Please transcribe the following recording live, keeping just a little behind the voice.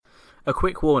A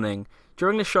quick warning.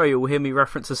 During the show you will hear me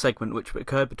reference a segment which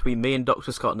occurred between me and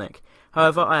Dr. Scottnick.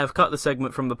 However, I have cut the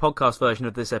segment from the podcast version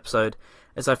of this episode,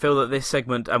 as I feel that this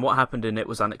segment and what happened in it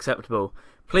was unacceptable.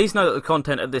 Please note that the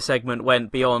content of this segment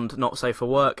went beyond not safe for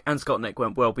work, and Scottnick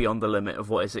went well beyond the limit of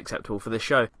what is acceptable for this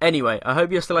show. Anyway, I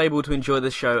hope you're still able to enjoy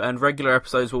this show, and regular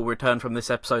episodes will return from this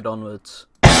episode onwards.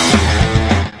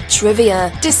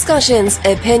 Trivia, discussions,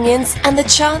 opinions, and the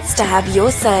chance to have your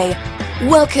say.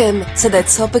 Welcome to the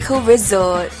Topical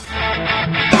Resort.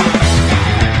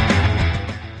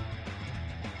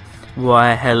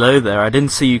 Why, hello there, I didn't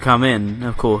see you come in.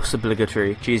 Of course,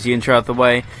 obligatory cheesy intro out the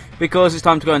way, because it's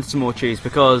time to go into some more cheese,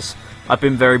 because I've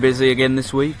been very busy again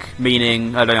this week,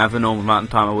 meaning I don't have the normal amount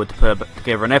of time I would to put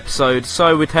together an episode,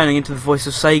 so we're turning into the voice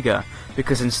of Sega,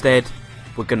 because instead,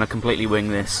 we're going to completely wing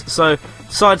this. So,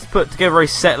 decided to put together a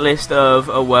set list of,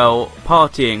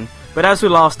 partying, but as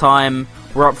with last time,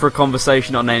 we're up for a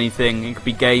conversation on anything. It could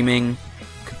be gaming,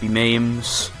 could be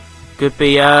memes, could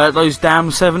be those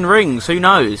damn 7 rings, who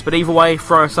knows? But either way,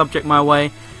 throw a subject my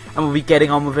way, and we'll be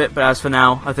getting on with it. But as for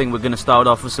now, I think we're going to start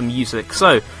off with some music.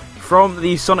 So, from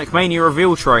the Sonic Mania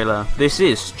reveal trailer, this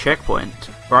is Checkpoint,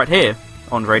 right here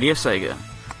on Radio Sega.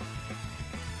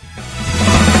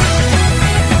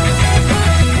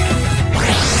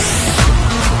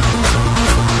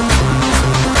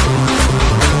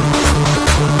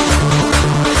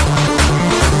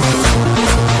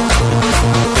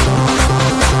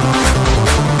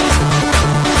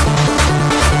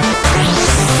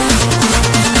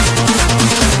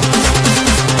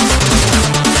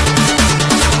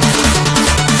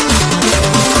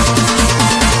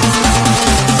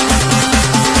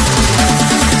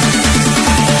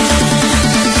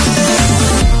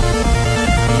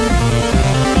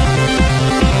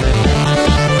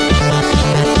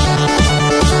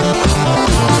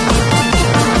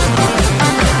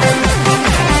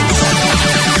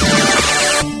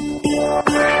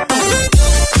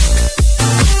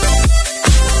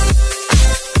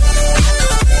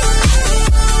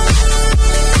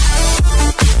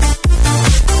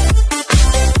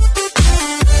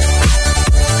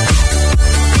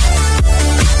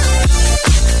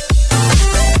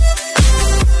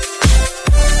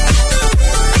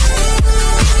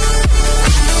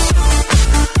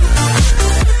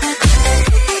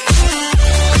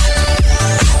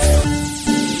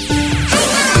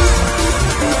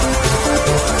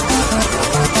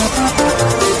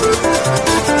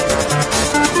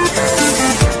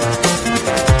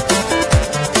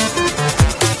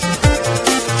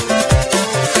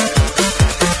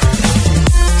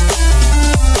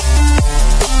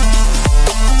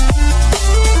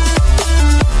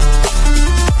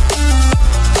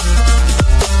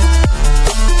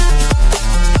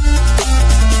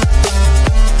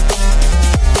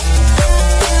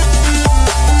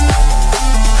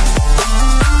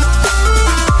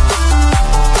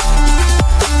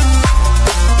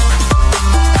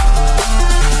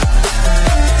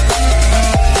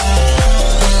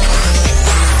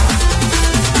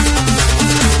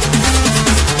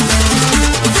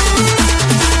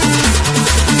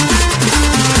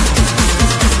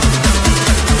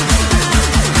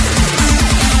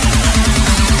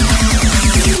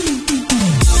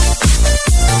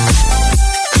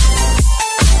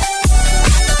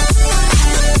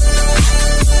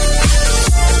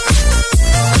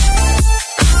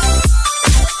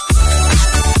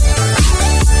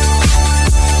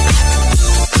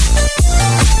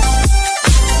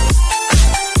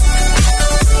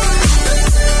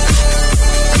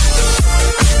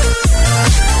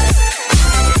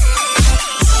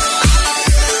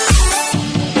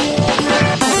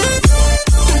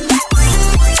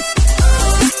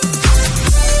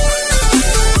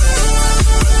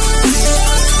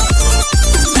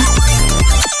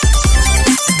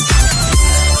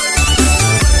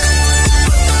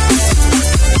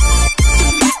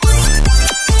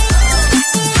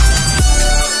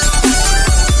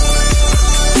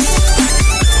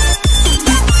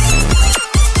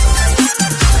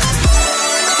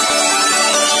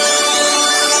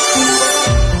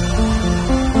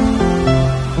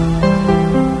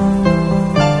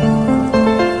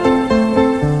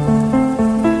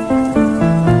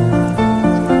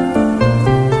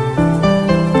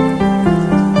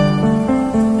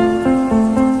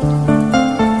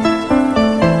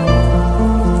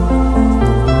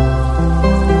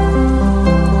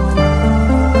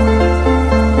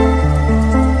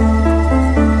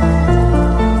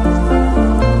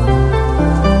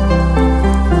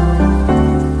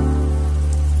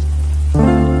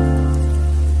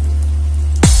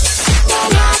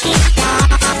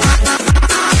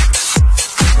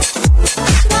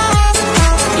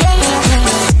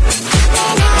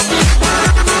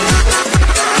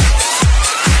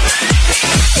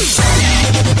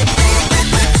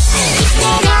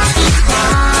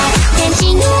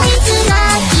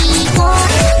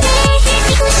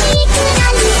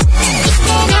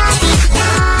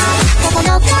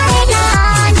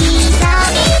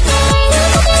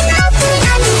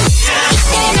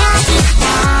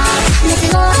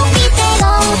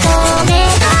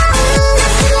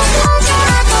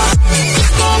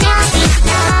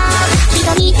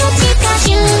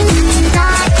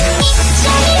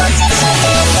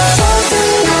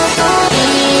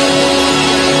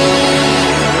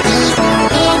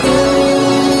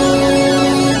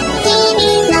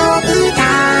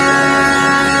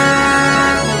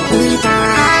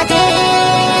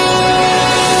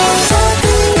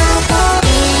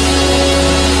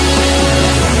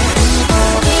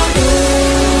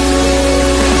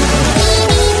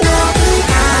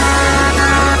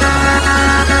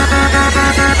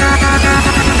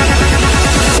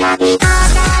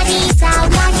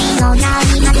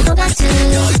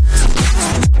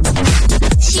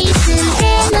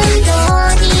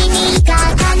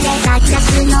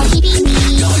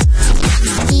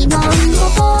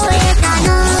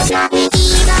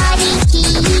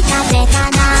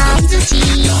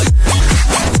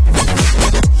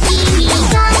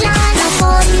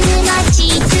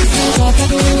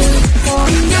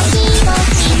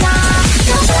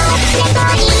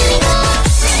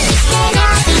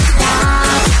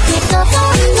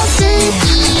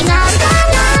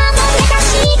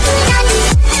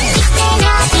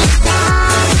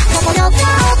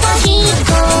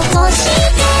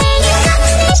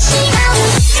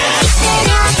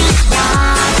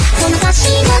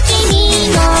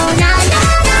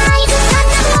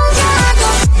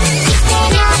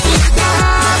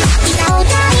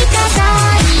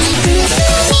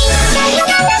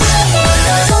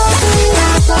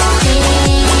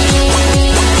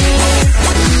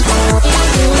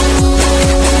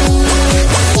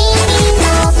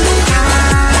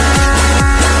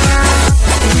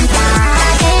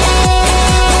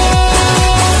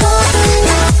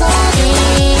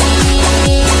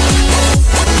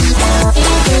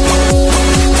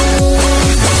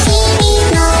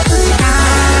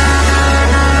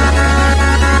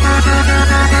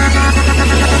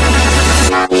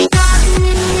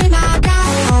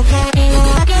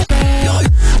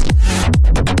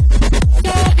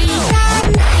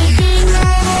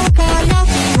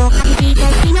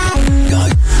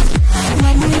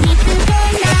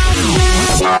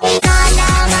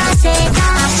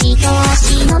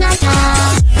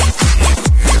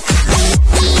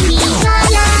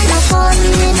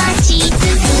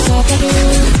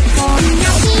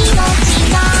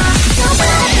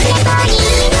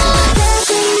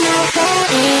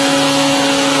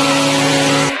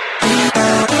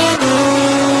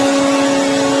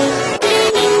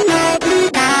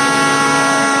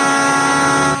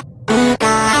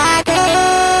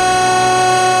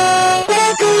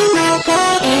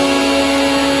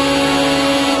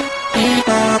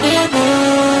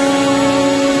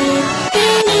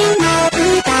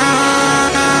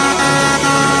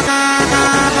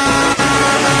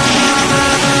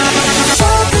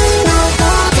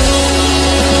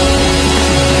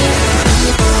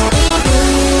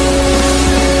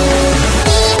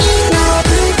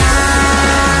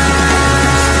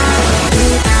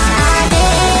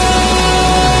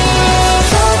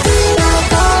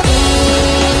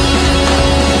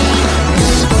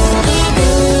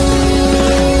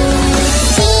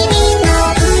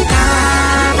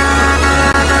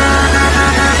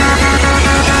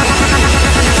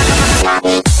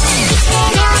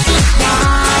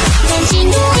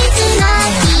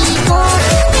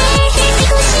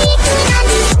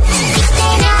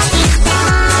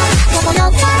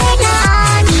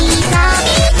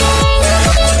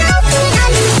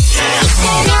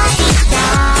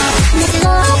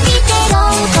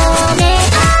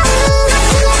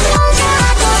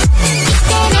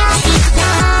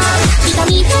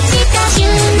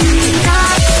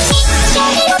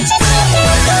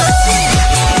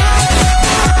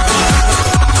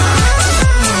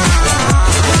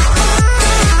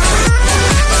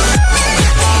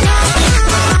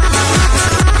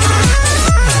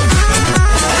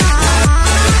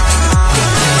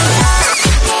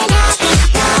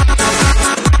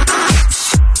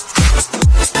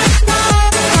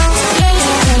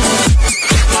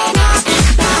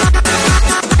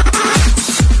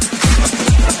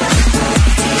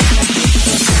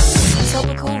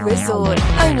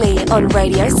 on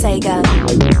Radio Sega.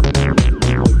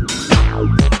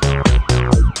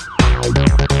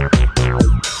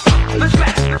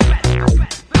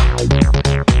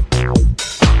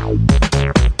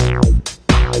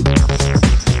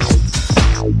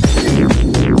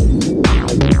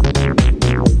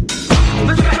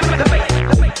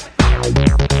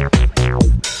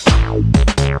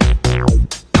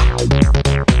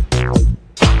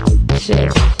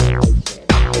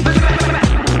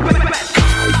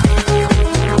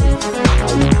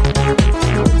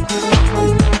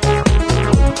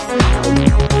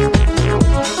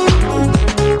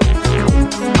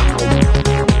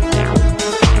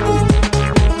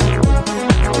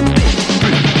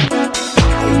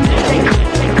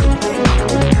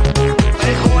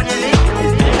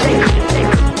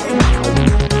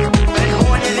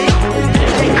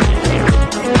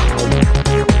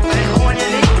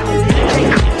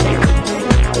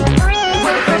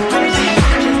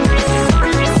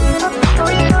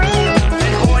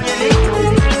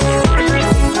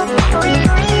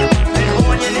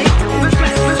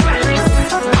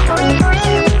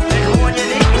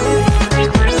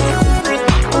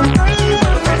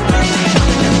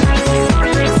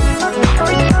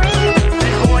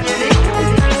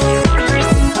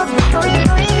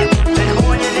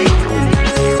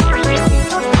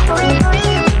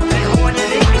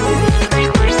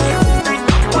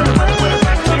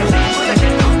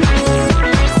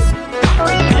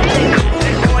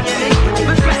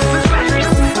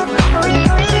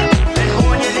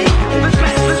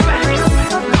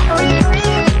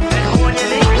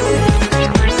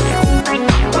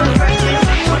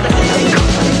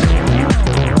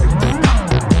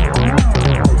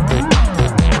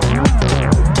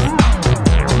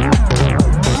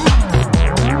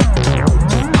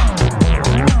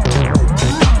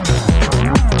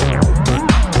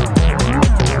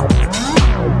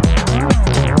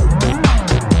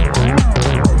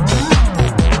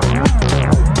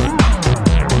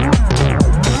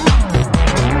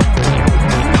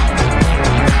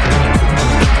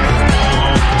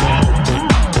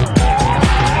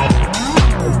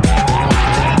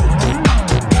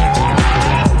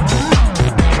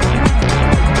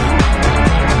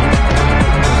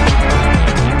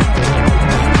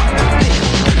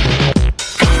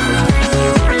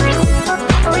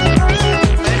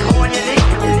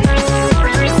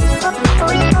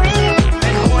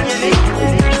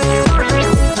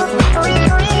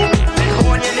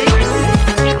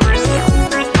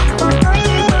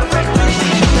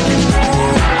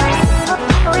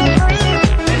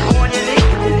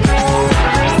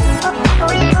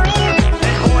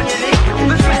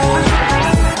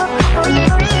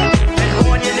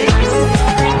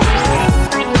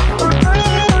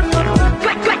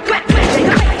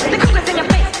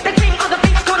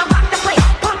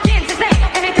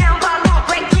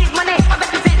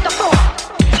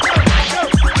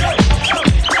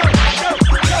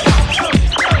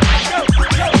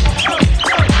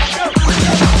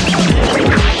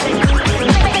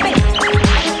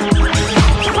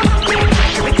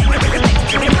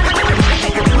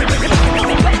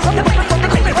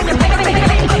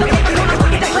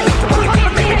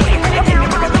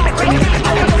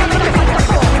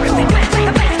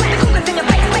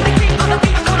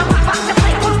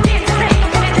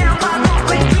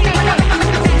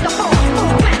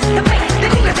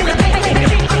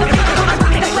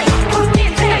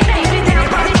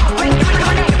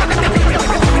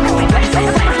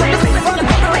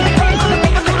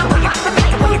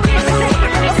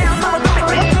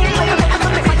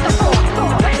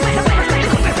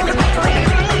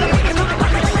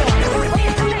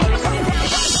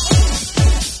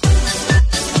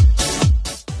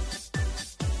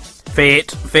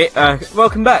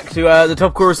 Welcome back to the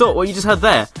Topical Resort. What you just heard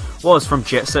there was from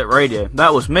Jet Set Radio.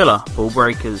 That was Miller, Ball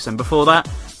Breakers, and before that,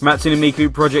 Hatsune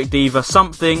Miku, Project Diva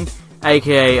Something,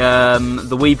 aka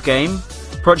the Weeb game,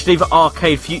 Project Diva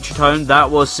Arcade Future Tone, that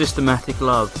was Systematic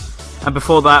Love. And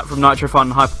before that, from Nitro Fun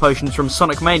and Hyper Potions from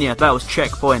Sonic Mania, that was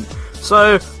Checkpoint.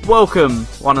 So, welcome,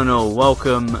 one and all,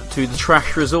 welcome to the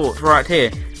Trash Resort right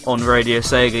here on Radio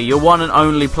Sega, your one and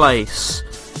only place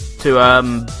to, I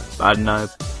don't know,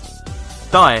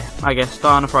 die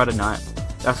on a Friday night.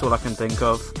 That's all I can think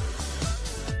of.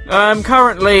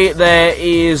 Currently, there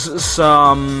is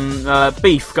some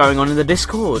beef going on in the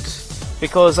Discord,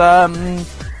 because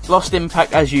Lost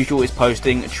Impact, as usual, is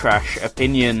posting trash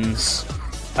opinions.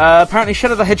 Apparently,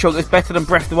 Shadow the Hedgehog is better than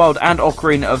Breath of the Wild and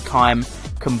Ocarina of Time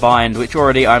combined, which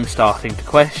already I'm starting to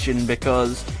question,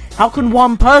 because how can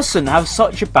one person have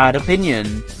such a bad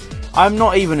opinion? I'm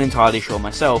not even entirely sure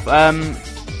myself.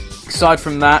 Aside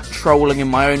from that, trolling in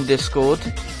my own Discord,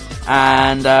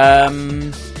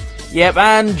 And, yep,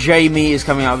 and Jamie is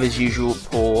coming out with his usual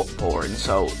poor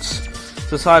insults.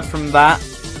 So aside from that,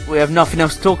 we have nothing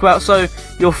else to talk about, so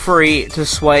you're free to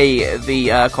sway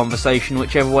the conversation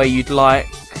whichever way you'd like.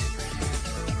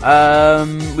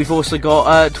 We've also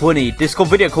got 20 Discord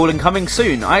video calling coming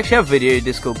soon. I actually have video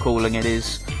Discord calling. It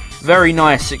is very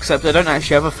nice, except I don't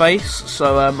actually have a face,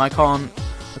 so I can't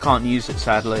use it,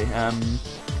 sadly.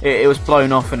 It was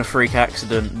blown off in a freak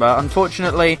accident, but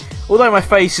unfortunately, although my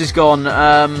face is gone,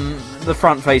 the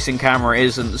front-facing camera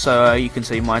isn't, so you can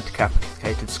see my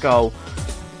decapitated skull.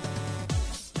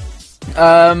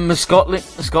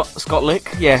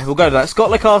 Scottlick? Yeah, we'll go to that.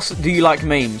 Scottlick asks, do you like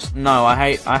memes? No,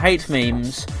 I hate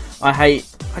memes. I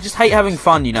just hate having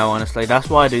fun, honestly. That's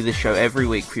why I do this show every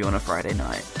week for you on a Friday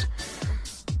night.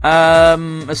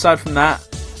 Aside from that,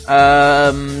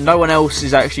 no one else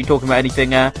is actually talking about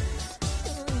anything.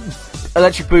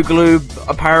 Electric Boogaloo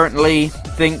apparently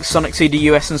thinks Sonic CD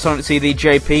US and Sonic CD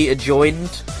JP are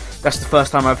joined. That's the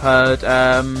first time I've heard,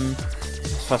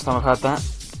 that.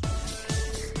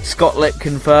 Scottlick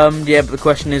confirmed, yeah, but the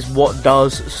question is, what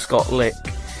does Scottlick?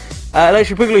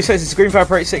 Electric Boogaloo says it's Green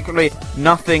Viper 8 secretly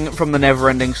nothing from the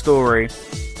Never-Ending Story.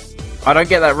 I don't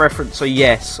get that reference, so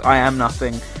yes, I am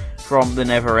nothing from the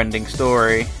Never-Ending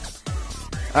Story.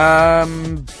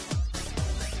 I'm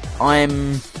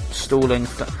stalling.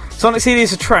 Sonic CD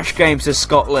is a trash game, says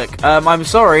Scottlick. I'm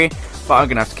sorry, but I'm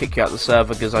going to have to kick you out of the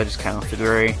server because I just cannot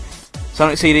agree.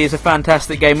 Sonic CD is a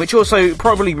fantastic game, which also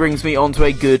probably brings me onto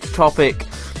a good topic.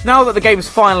 Now that the game's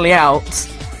finally out,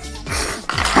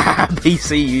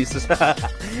 PC users,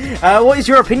 what is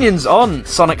your opinions on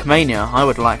Sonic Mania? I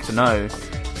would like to know.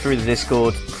 Through the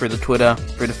Discord, through the Twitter,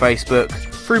 through the Facebook,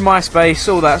 through MySpace,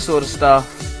 all that sort of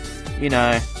stuff.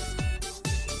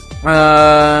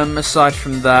 Aside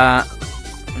from that,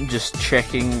 I'm just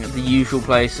checking the usual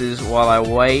places while I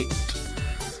wait.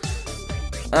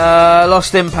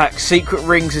 Lost Impact, Secret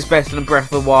Rings is better than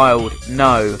Breath of the Wild.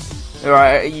 No.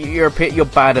 Alright, your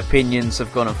bad opinions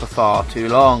have gone on for far too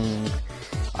long.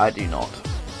 I do not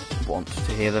want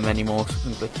to hear them anymore.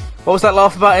 What was that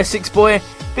laugh about, Essex Boy?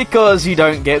 Because you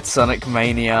don't get Sonic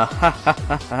Mania.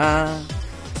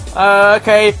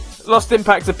 Okay, Lost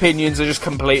Impact opinions are just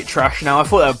complete trash now. I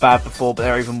thought they were bad before, but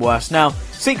they're even worse now.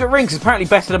 Secret Rings is apparently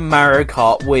better than Mario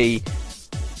Kart Wii.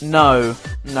 No,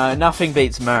 nothing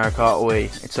beats Mario Kart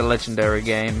Wii. It's a legendary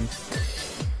game.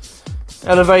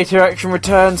 Elevator Action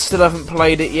returns, still haven't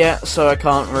played it yet, so I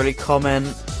can't really comment.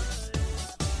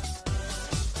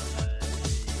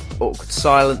 Awkward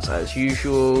silence as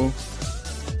usual.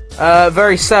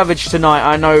 Very savage tonight,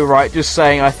 I know, right? Just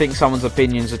saying I think someone's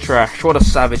opinions are trash. What a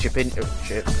savage opinion. Oh,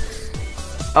 shit.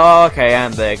 Oh, okay,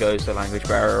 and there goes the language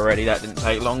barrier already. That didn't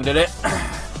take long, did it?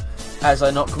 As I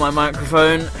knock my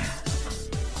microphone.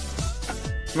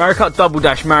 Mario Kart Double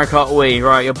Dash, Mario Kart Wii.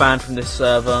 Right, you're banned from this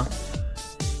server.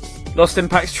 Lost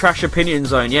Impact's Trash Opinion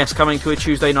Zone. Yes, coming to a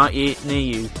Tuesday night near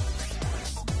you.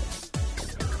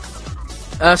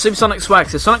 Supersonic Swag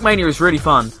says, Sonic Mania is really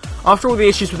fun. After all the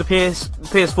issues with the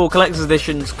PS4 Collector's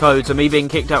Editions codes and me being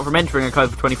kicked out from entering a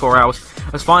code for 24 hours, I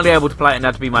was finally able to play it and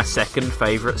had to be my second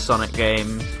favourite Sonic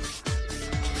game.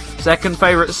 Second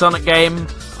favourite Sonic game?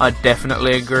 I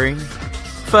definitely agree.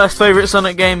 First favourite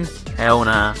Sonic game? Hell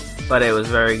nah. But it was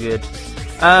very good.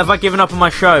 Have I given up on my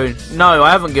show? No,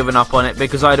 I haven't given up on it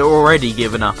because I'd already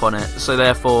given up on it. So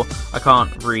therefore, I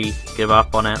can't give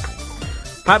up on it.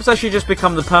 Perhaps I should just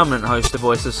become the permanent host of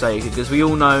Voice of Sega, because we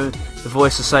all know the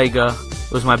Voice of Sega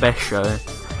was my best show.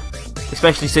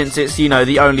 Especially since it's,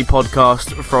 the only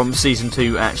podcast from Season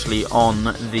 2 actually on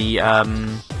the,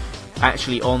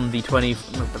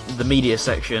 the media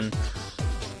section.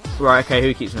 Right, okay,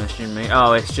 who keeps messaging me?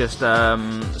 Oh, it's just,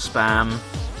 spam.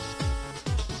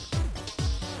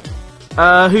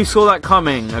 Who saw that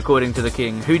coming, according to the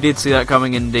king? Who did see that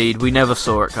coming, indeed? We never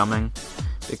saw it coming.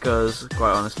 Because,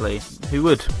 quite honestly, who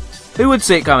would? Who would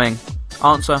see it coming?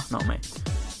 Answer, not me.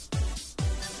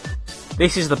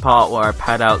 This is the part where I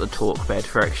pad out the talk bed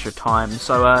for extra time.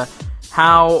 So,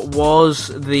 how's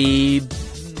the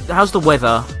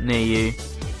weather near you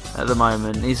at the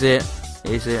moment? Is it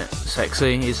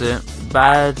sexy? Is it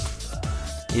bad?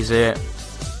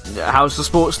 How's the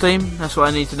sports team? That's what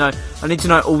I need to know. I need to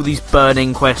know all these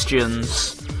burning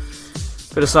questions.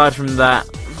 But aside from that,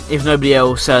 if nobody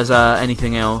else says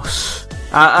anything else,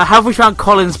 have we found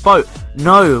Colin's boat?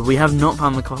 No, we have not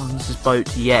found the Colin's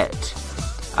boat yet.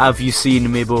 Have you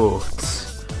seen me boat?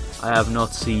 I have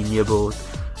not seen your boat.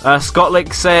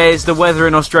 Scottlick says the weather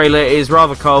in Australia is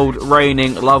rather cold,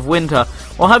 raining, love winter.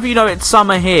 Well, have you know it's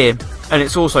summer here, and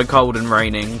it's also cold and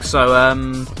raining, so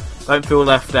don't feel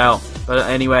left out. But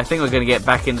anyway, I think we're going to get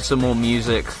back into some more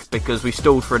music because we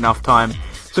stalled for enough time.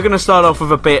 So we're going to start off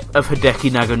with a bit of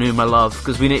Hideki Naganuma love,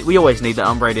 because we always need that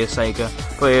on Radio Sega,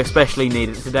 but we especially need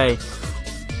it today.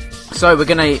 So we're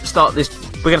going to start this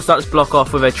block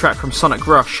off with a track from Sonic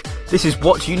Rush. This is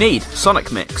What You Need,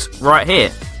 Sonic Mix, right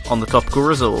here on the Topical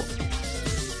Resort.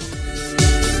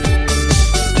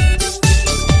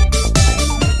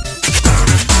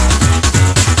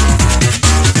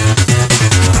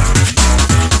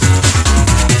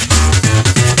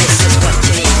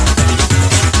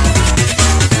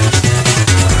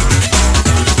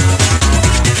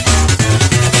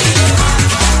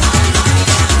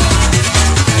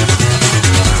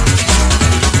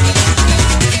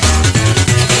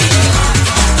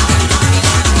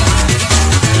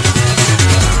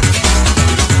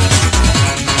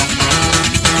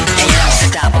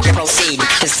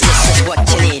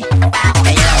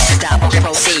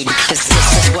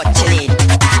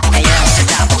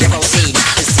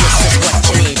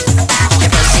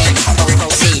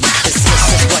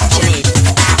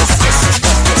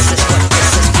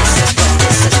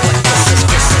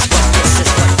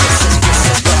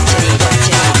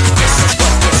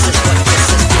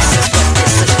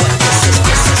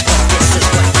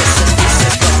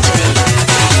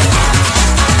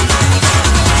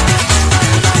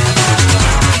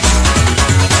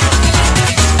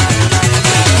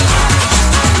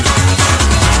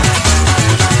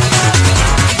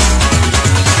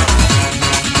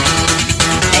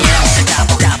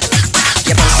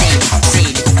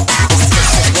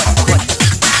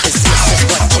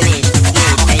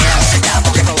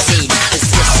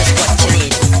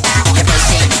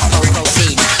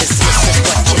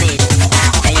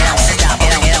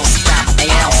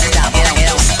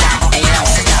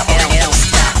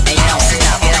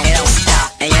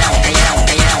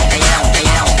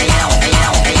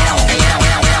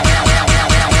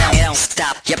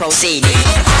 Proceed.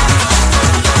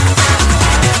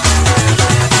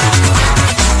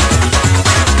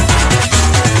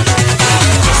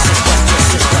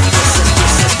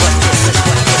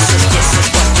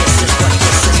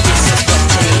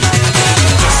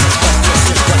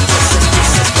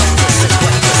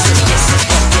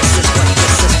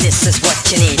 This is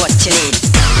what you need, what you need.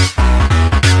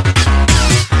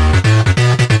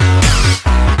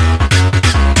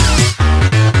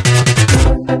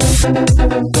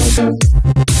 Thank you.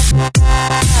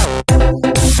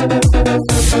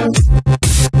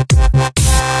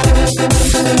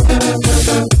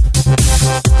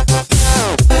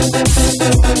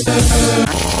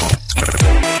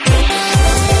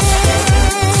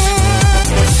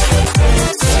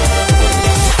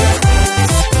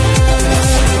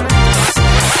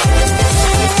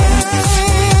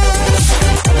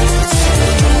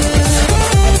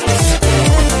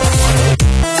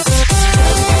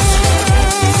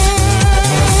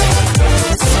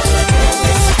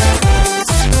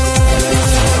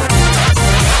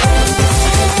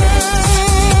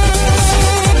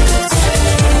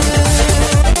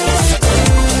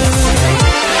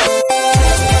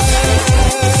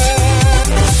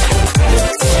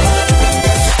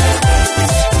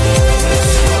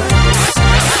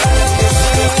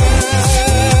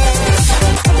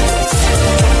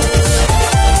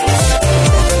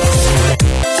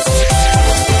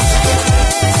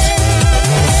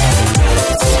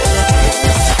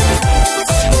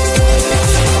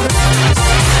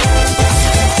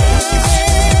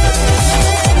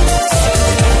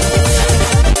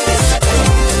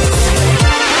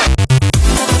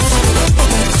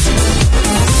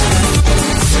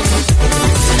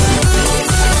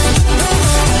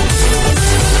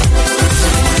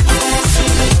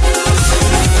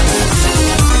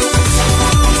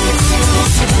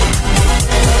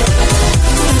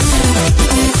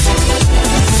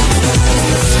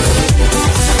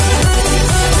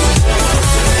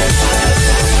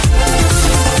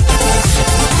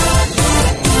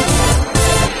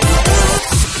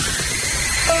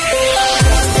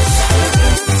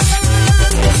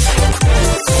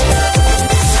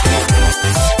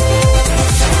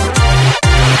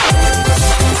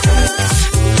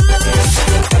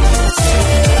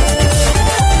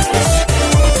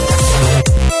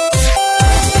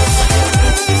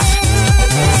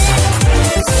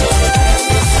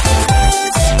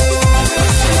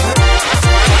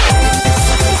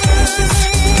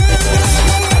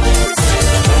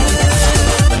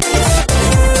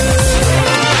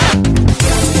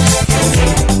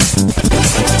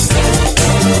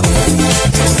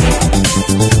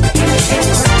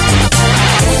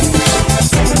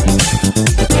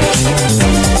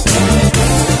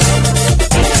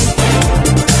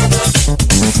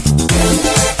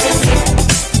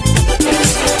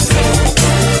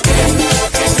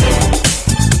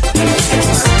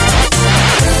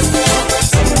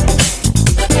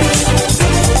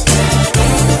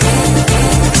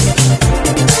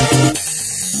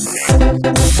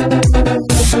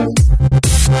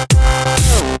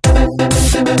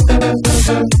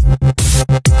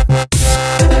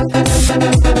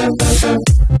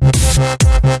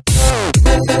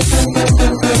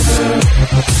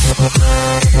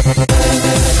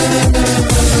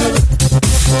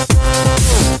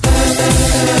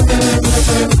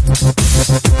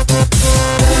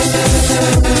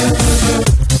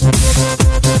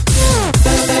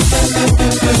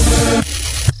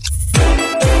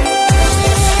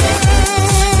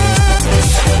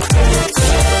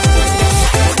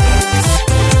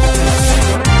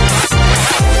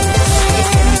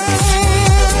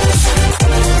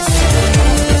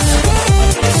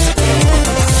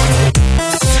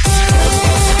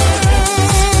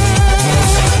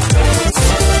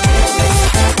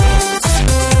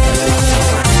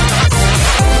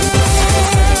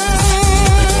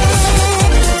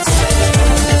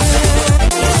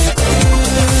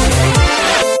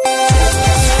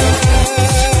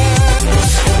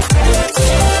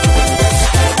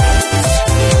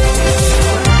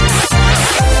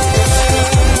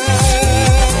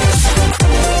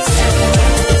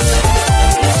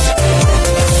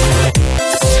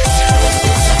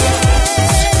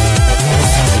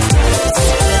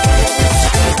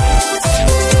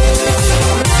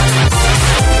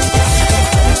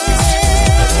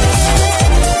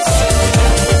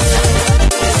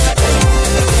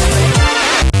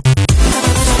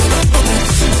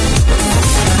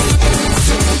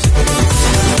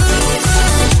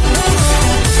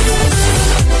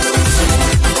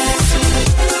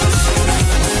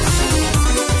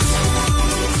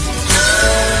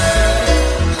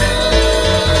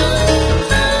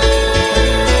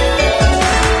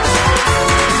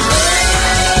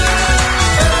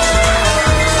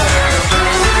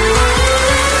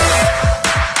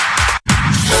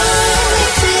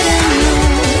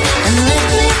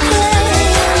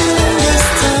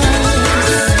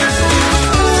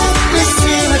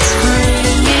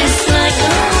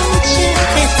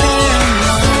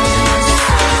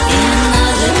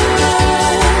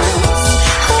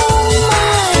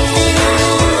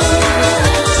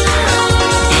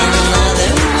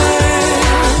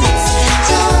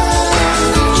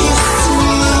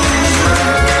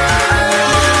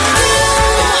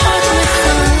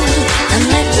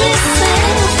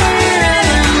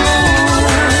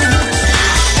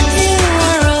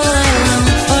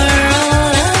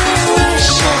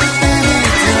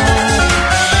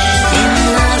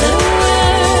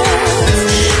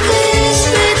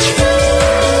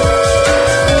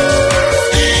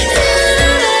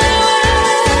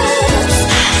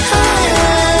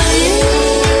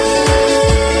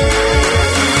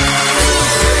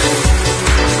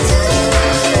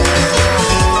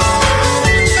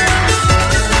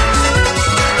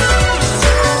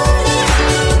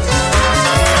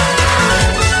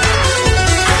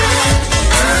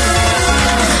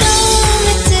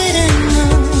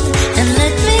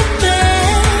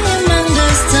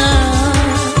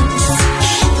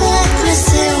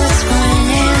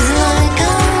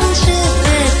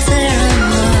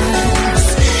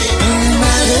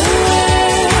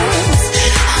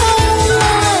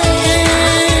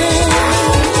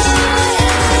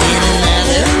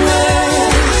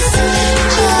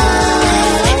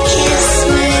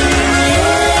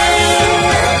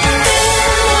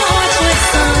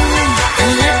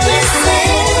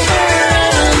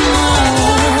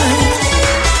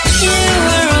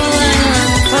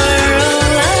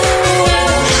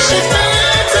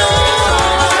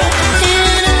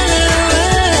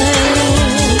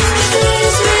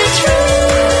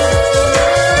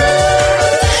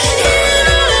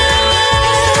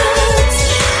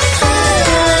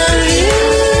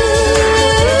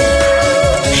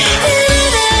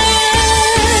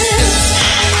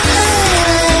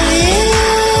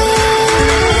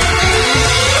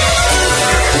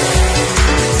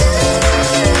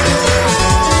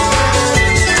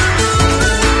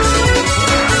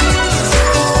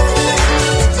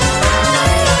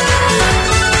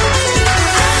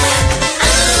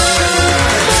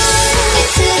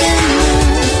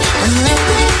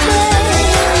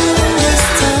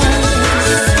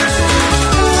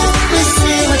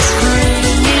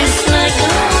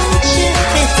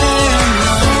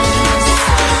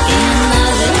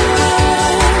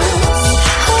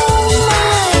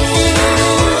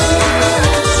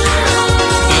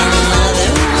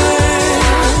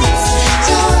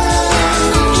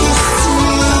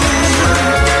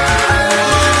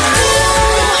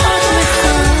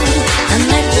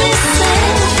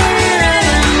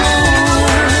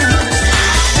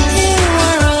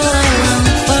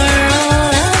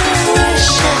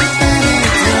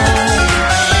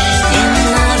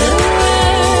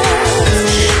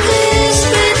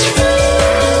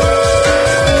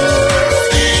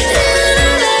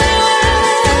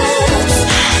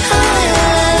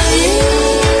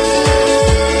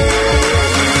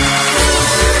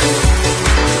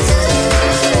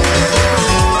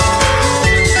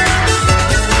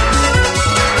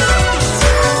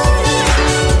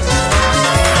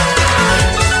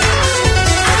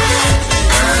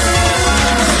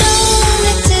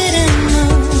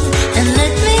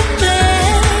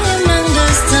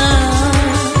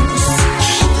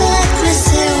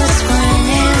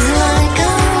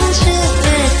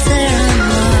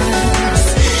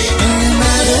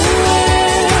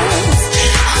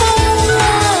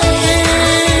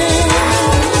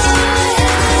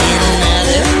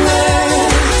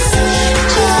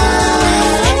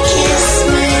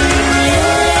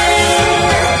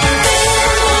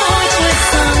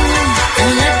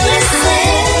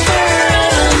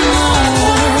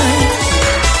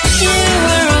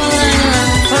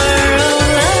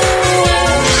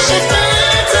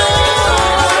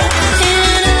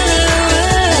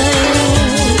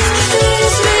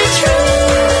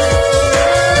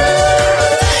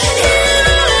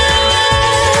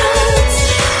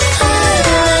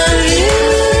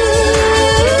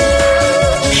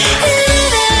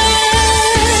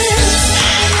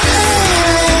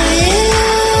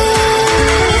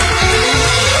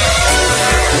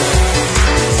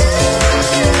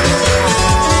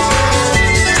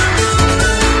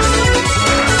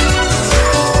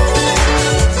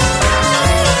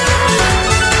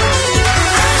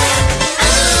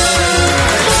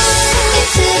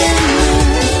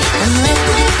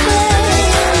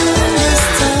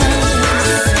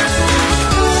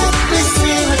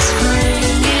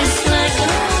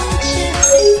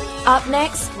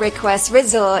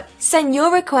 @RequestResort. Send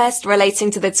your request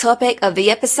relating to the topic of the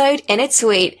episode in a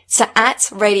tweet to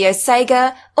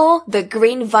 @RadioSega or the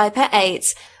Green Viper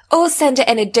 8. Or send it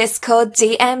in a Discord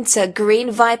DM to Green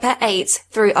Viper 8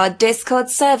 through our Discord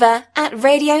server at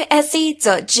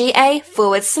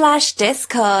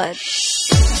radiose.ga/Discord.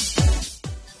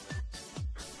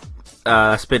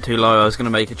 It's a bit too low. I was going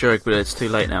to make a joke, but it's too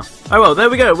late now. Oh well, there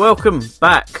we go. Welcome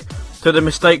back to the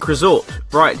Mistake Resort,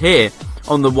 right here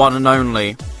on the one and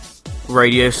only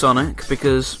Radio Sonic,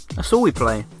 because that's all we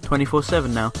play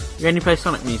 24/7 now. We only play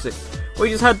Sonic music. What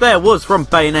you just had there was from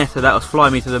Bayonetta. That was Fly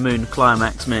Me to the Moon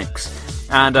Climax Mix,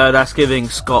 and that's giving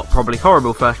Scott probably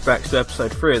horrible flashbacks to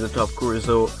episode 3 of the Topical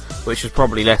Resort, which is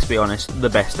probably, let's be honest, the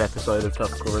best episode of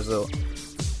Topical Resort.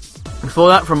 Before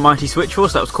that, from Mighty Switch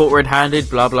Force, that was Caught Red-Handed,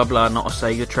 blah blah blah, not a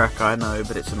Sega track, I know,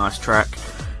 but it's a nice track.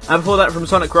 And before that, from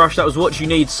Sonic Rush, that was What You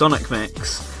Need Sonic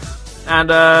Mix.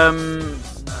 And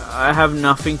I have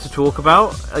nothing to talk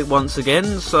about once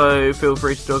again, so feel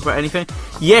free to talk about anything.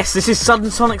 Yes, this is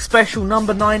Sudden Sonic Special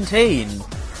number 19.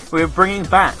 We're bringing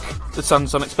back the Sudden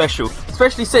Sonic Special,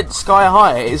 especially since Sky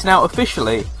High is now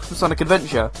officially Sonic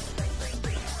Adventure,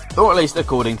 or at least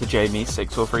according to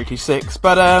Jamie64326.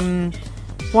 But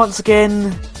once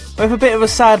again, we have a bit of a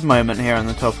sad moment here on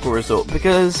the Topical Resort,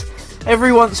 because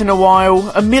every once in a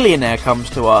while a millionaire comes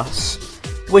to us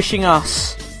wishing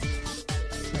us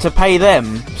to pay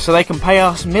them so they can pay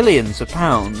us millions of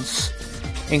pounds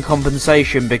in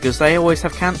compensation, because they always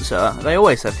have cancer. They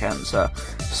always have cancer.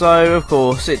 So of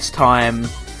course it's time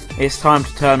to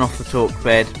turn off the talk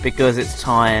bed, because it's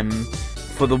time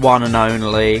for the one and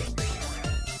only.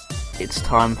 It's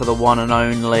time for the one and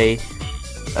only.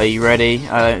 Are you ready?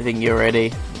 I don't think you're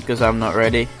ready, because I'm not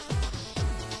ready.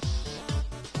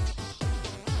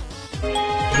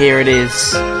 Here it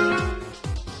is.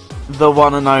 The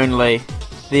one and only.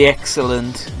 The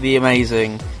excellent, the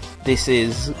amazing. This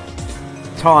is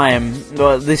time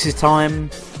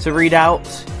to read out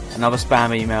another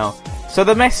spam email. So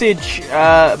the message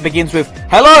begins with,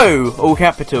 "Hello!" all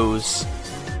capitals.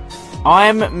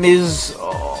 "I'm Ms.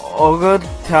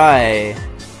 Ogotai."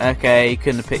 Okay, you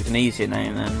couldn't have picked an easier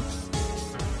name then.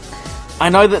 "I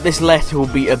know that this letter will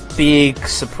be a big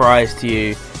surprise to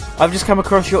you. I've just come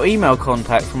across your email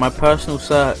contact from my personal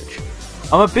search.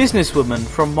 I'm a businesswoman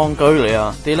from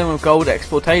Mongolia, dealing with gold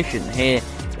exportation here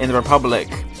in the Republic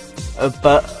of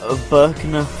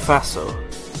Burkina Faso.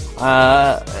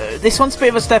 This one's a bit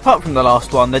of a step up from the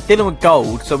last one. They're dealing with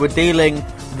gold, so we're dealing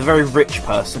with a very rich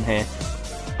person here.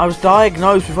 I was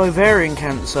diagnosed with ovarian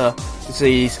cancer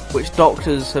disease, which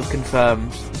doctors have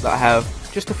confirmed that I have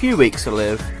just a few weeks to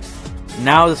live.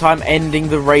 Now that I'm ending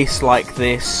the race like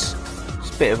this," it's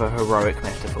a bit of a heroic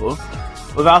metaphor,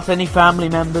 "without any family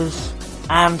members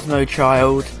and no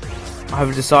child, I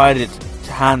have decided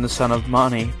to hand the son of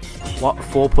money,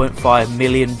 $4.5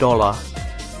 million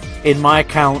in my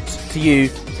account to you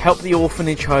to help the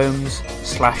orphanage homes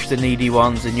 / the needy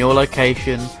ones in your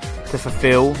location to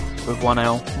fulfill, with one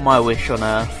L, my wish on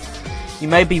earth. You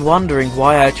may be wondering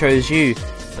why I chose you,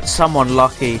 but someone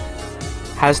lucky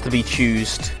has to be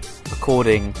chosen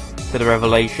according to the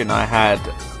revelation I had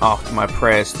after my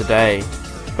prayers today.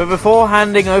 But before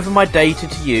handing over my data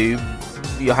to you,"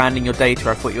 you're handing your data,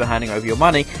 I thought you were handing over your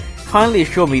money, "kindly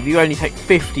assure me that you only take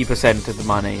 50% of the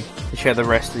money to share the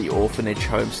rest of the orphanage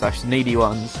home / the needy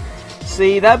ones.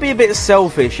 See, that'd be a bit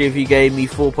selfish if you gave me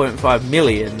 4.5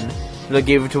 million to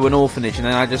give to an orphanage and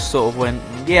then I just sort of went,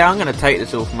 yeah, I'm going to take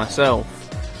this all for myself.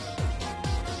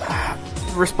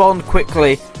 Respond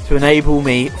quickly to enable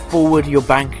me forward you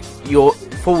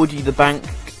the bank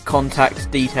contact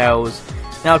details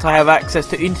now that I have access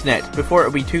to internet before it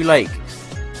will be too late,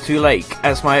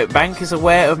 as my bank is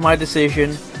aware of my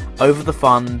decision over the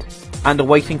fund and are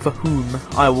waiting for whom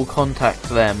I will contact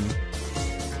them.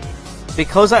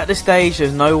 Because at this stage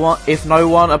if no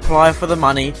one apply for the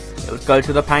money, it would go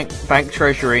to the bank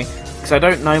treasury, because I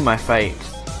don't know my fate,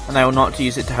 and I will not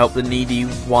use it to help the needy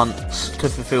once to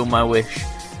fulfill my wish.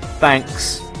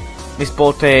 Thanks, Miss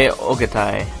Bote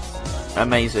Ogatai."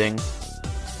 Amazing.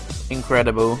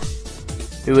 Incredible.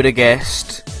 Who would have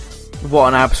guessed? What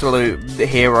an absolute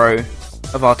hero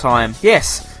of our time.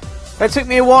 Yes, that took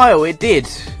me a while, it did.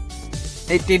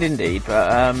 It did indeed,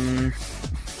 but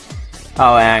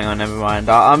oh, hang on, never mind.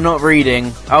 I'm not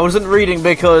reading. I wasn't reading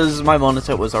because my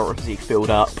monitor was already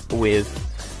filled up with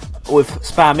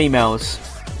spam emails.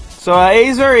 So it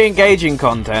is very engaging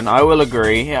content, I will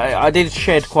agree. I did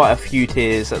shed quite a few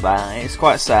tears at that. It's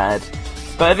quite sad.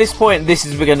 But at this point, this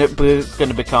is going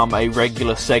to become a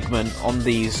regular segment on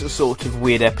these sort of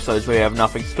weird episodes where we have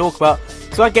nothing to talk about,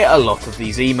 because I get a lot of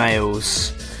these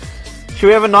emails. Should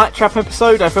we have a Night Trap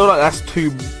episode? I feel like that's too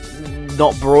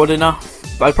not broad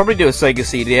enough. I'd probably do a Sega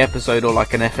CD episode or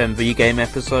like an FMV game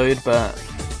episode, but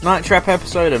Night Trap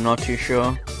episode, I'm not too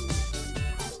sure.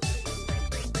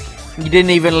 You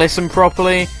didn't even listen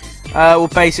properly? Well,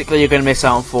 basically you're going to miss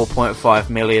out on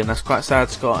 4.5 million. That's quite sad,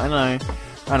 Scott.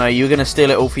 I know, you're going to steal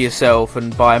it all for yourself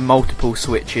and buy multiple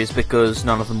Switches because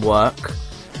none of them work.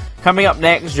 Coming up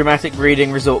next, dramatic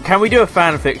reading resort. Can we do a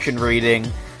fanfiction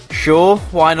reading? Sure,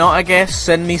 why not, I guess.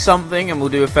 Send me something and we'll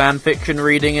do a fanfiction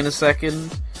reading in a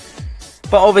second.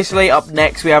 But obviously, up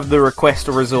next we have the request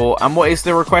resort. And what is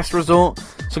the request resort?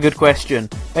 It's a good question.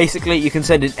 Basically, you can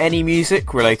send in any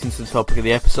music relating to the topic of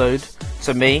the episode.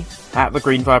 So me, at the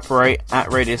Green Viper 8,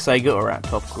 at Radio Sega, or at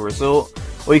Topical Resort.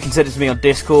 Or you can send it to me on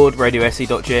Discord,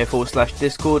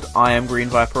 radiose.ja/Discord. I am Green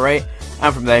Viper 8.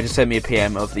 And from there, just send me a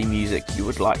PM of the music you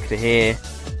would like to hear.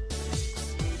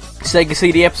 Sega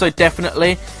CD episode,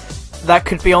 definitely. That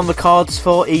could be on the cards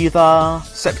for either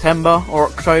September or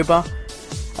October.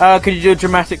 Could you do a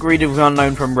dramatic reading of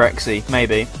Unknown from Rexy?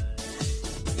 Maybe.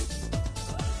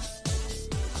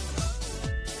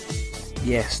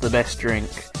 Yes, the best drink.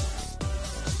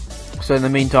 So in the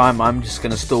meantime, I'm just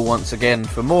going to stall once again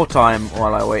for more time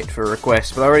while I wait for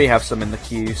requests. But I already have some in the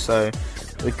queue, so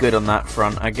we're good on that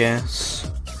front, I guess.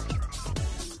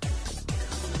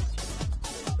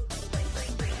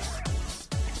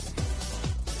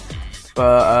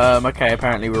 But, okay,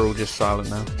 apparently we're all just silent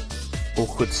now.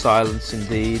 Awkward silence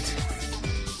indeed.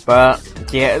 But,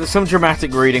 yeah, some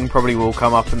dramatic reading probably will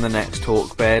come up in the next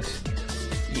talk bed.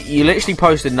 You literally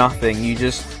posted nothing, you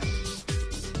just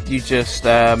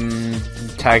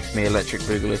tagged me, Electric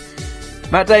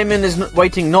Boogaloo. Matt Damon is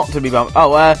waiting not to be bumped. Oh,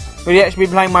 will you actually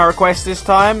be playing my request this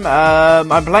time?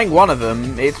 I'm playing one of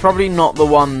them. It's probably not the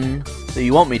one that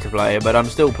you want me to play, but I'm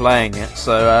still playing it,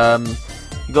 so,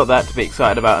 you got that to be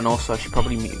excited about, and also I should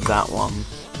probably mute that one.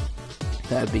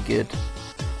 That'd be good.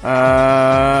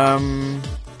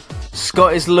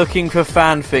 Scott is looking for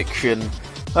fanfiction.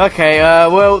 Okay,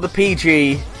 well, the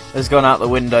PG has gone out the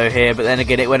window here, but then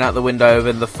again, it went out the window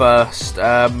within the first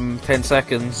 10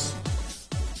 seconds.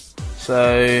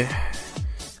 So,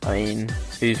 I mean,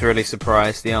 who's really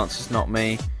surprised? The answer's not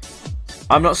me.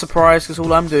 I'm not surprised because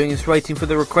all I'm doing is waiting for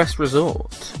the request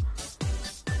resort.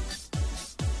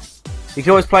 You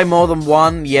can always play more than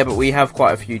one, yeah, but we have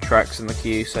quite a few tracks in the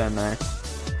queue, so no.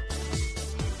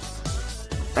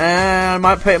 I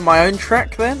might put in my own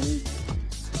track then.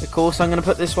 Of course, I'm going to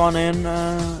put this one in.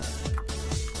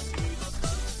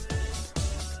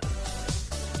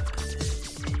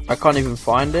 I can't even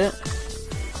find it.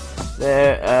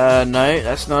 There, no,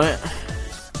 that's not it.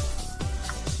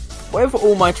 Where have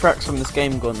all my tracks from this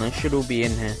game gone? They should all be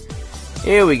in here.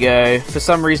 Here we go. For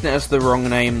some reason it has the wrong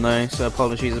name though, so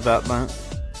apologies about that.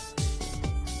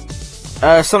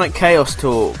 Sonic Chaos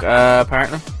Talk,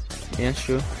 apparently. Yeah,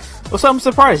 sure. Also, I'm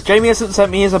surprised. Jamie hasn't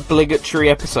sent me his obligatory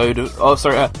episode of... Oh,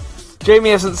 sorry. Jamie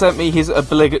hasn't sent me his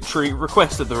obligatory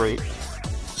request of the week.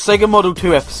 Sega Model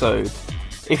 2 episode.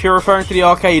 If you're referring to the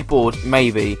arcade board,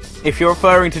 maybe. If you're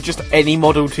referring to just any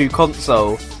Model 2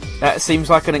 console, that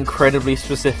seems like an incredibly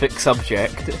specific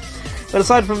subject. But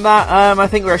aside from that, I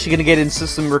think we're actually going to get into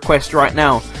some requests right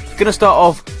now. I'm going to start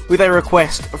off with a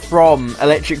request from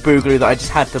Electric Boogaloo that I just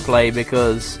had to play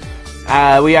because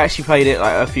we actually played it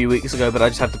like a few weeks ago, but I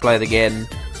just had to play it again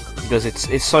because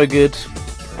it's so good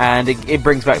and it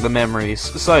brings back the memories.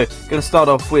 So, going to start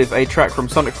off with a track from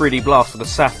Sonic 3D Blast for the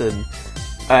Saturn.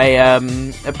 A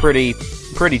pretty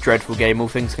dreadful game, all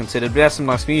things considered, but it has some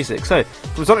nice music. So,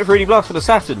 from Sonic 3D Blast for the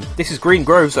Saturn, this is Green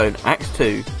Grove Zone, Act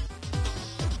 2.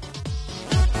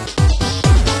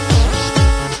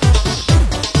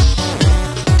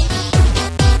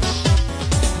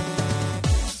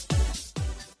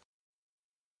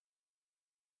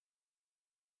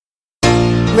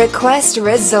 Request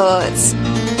Resorts.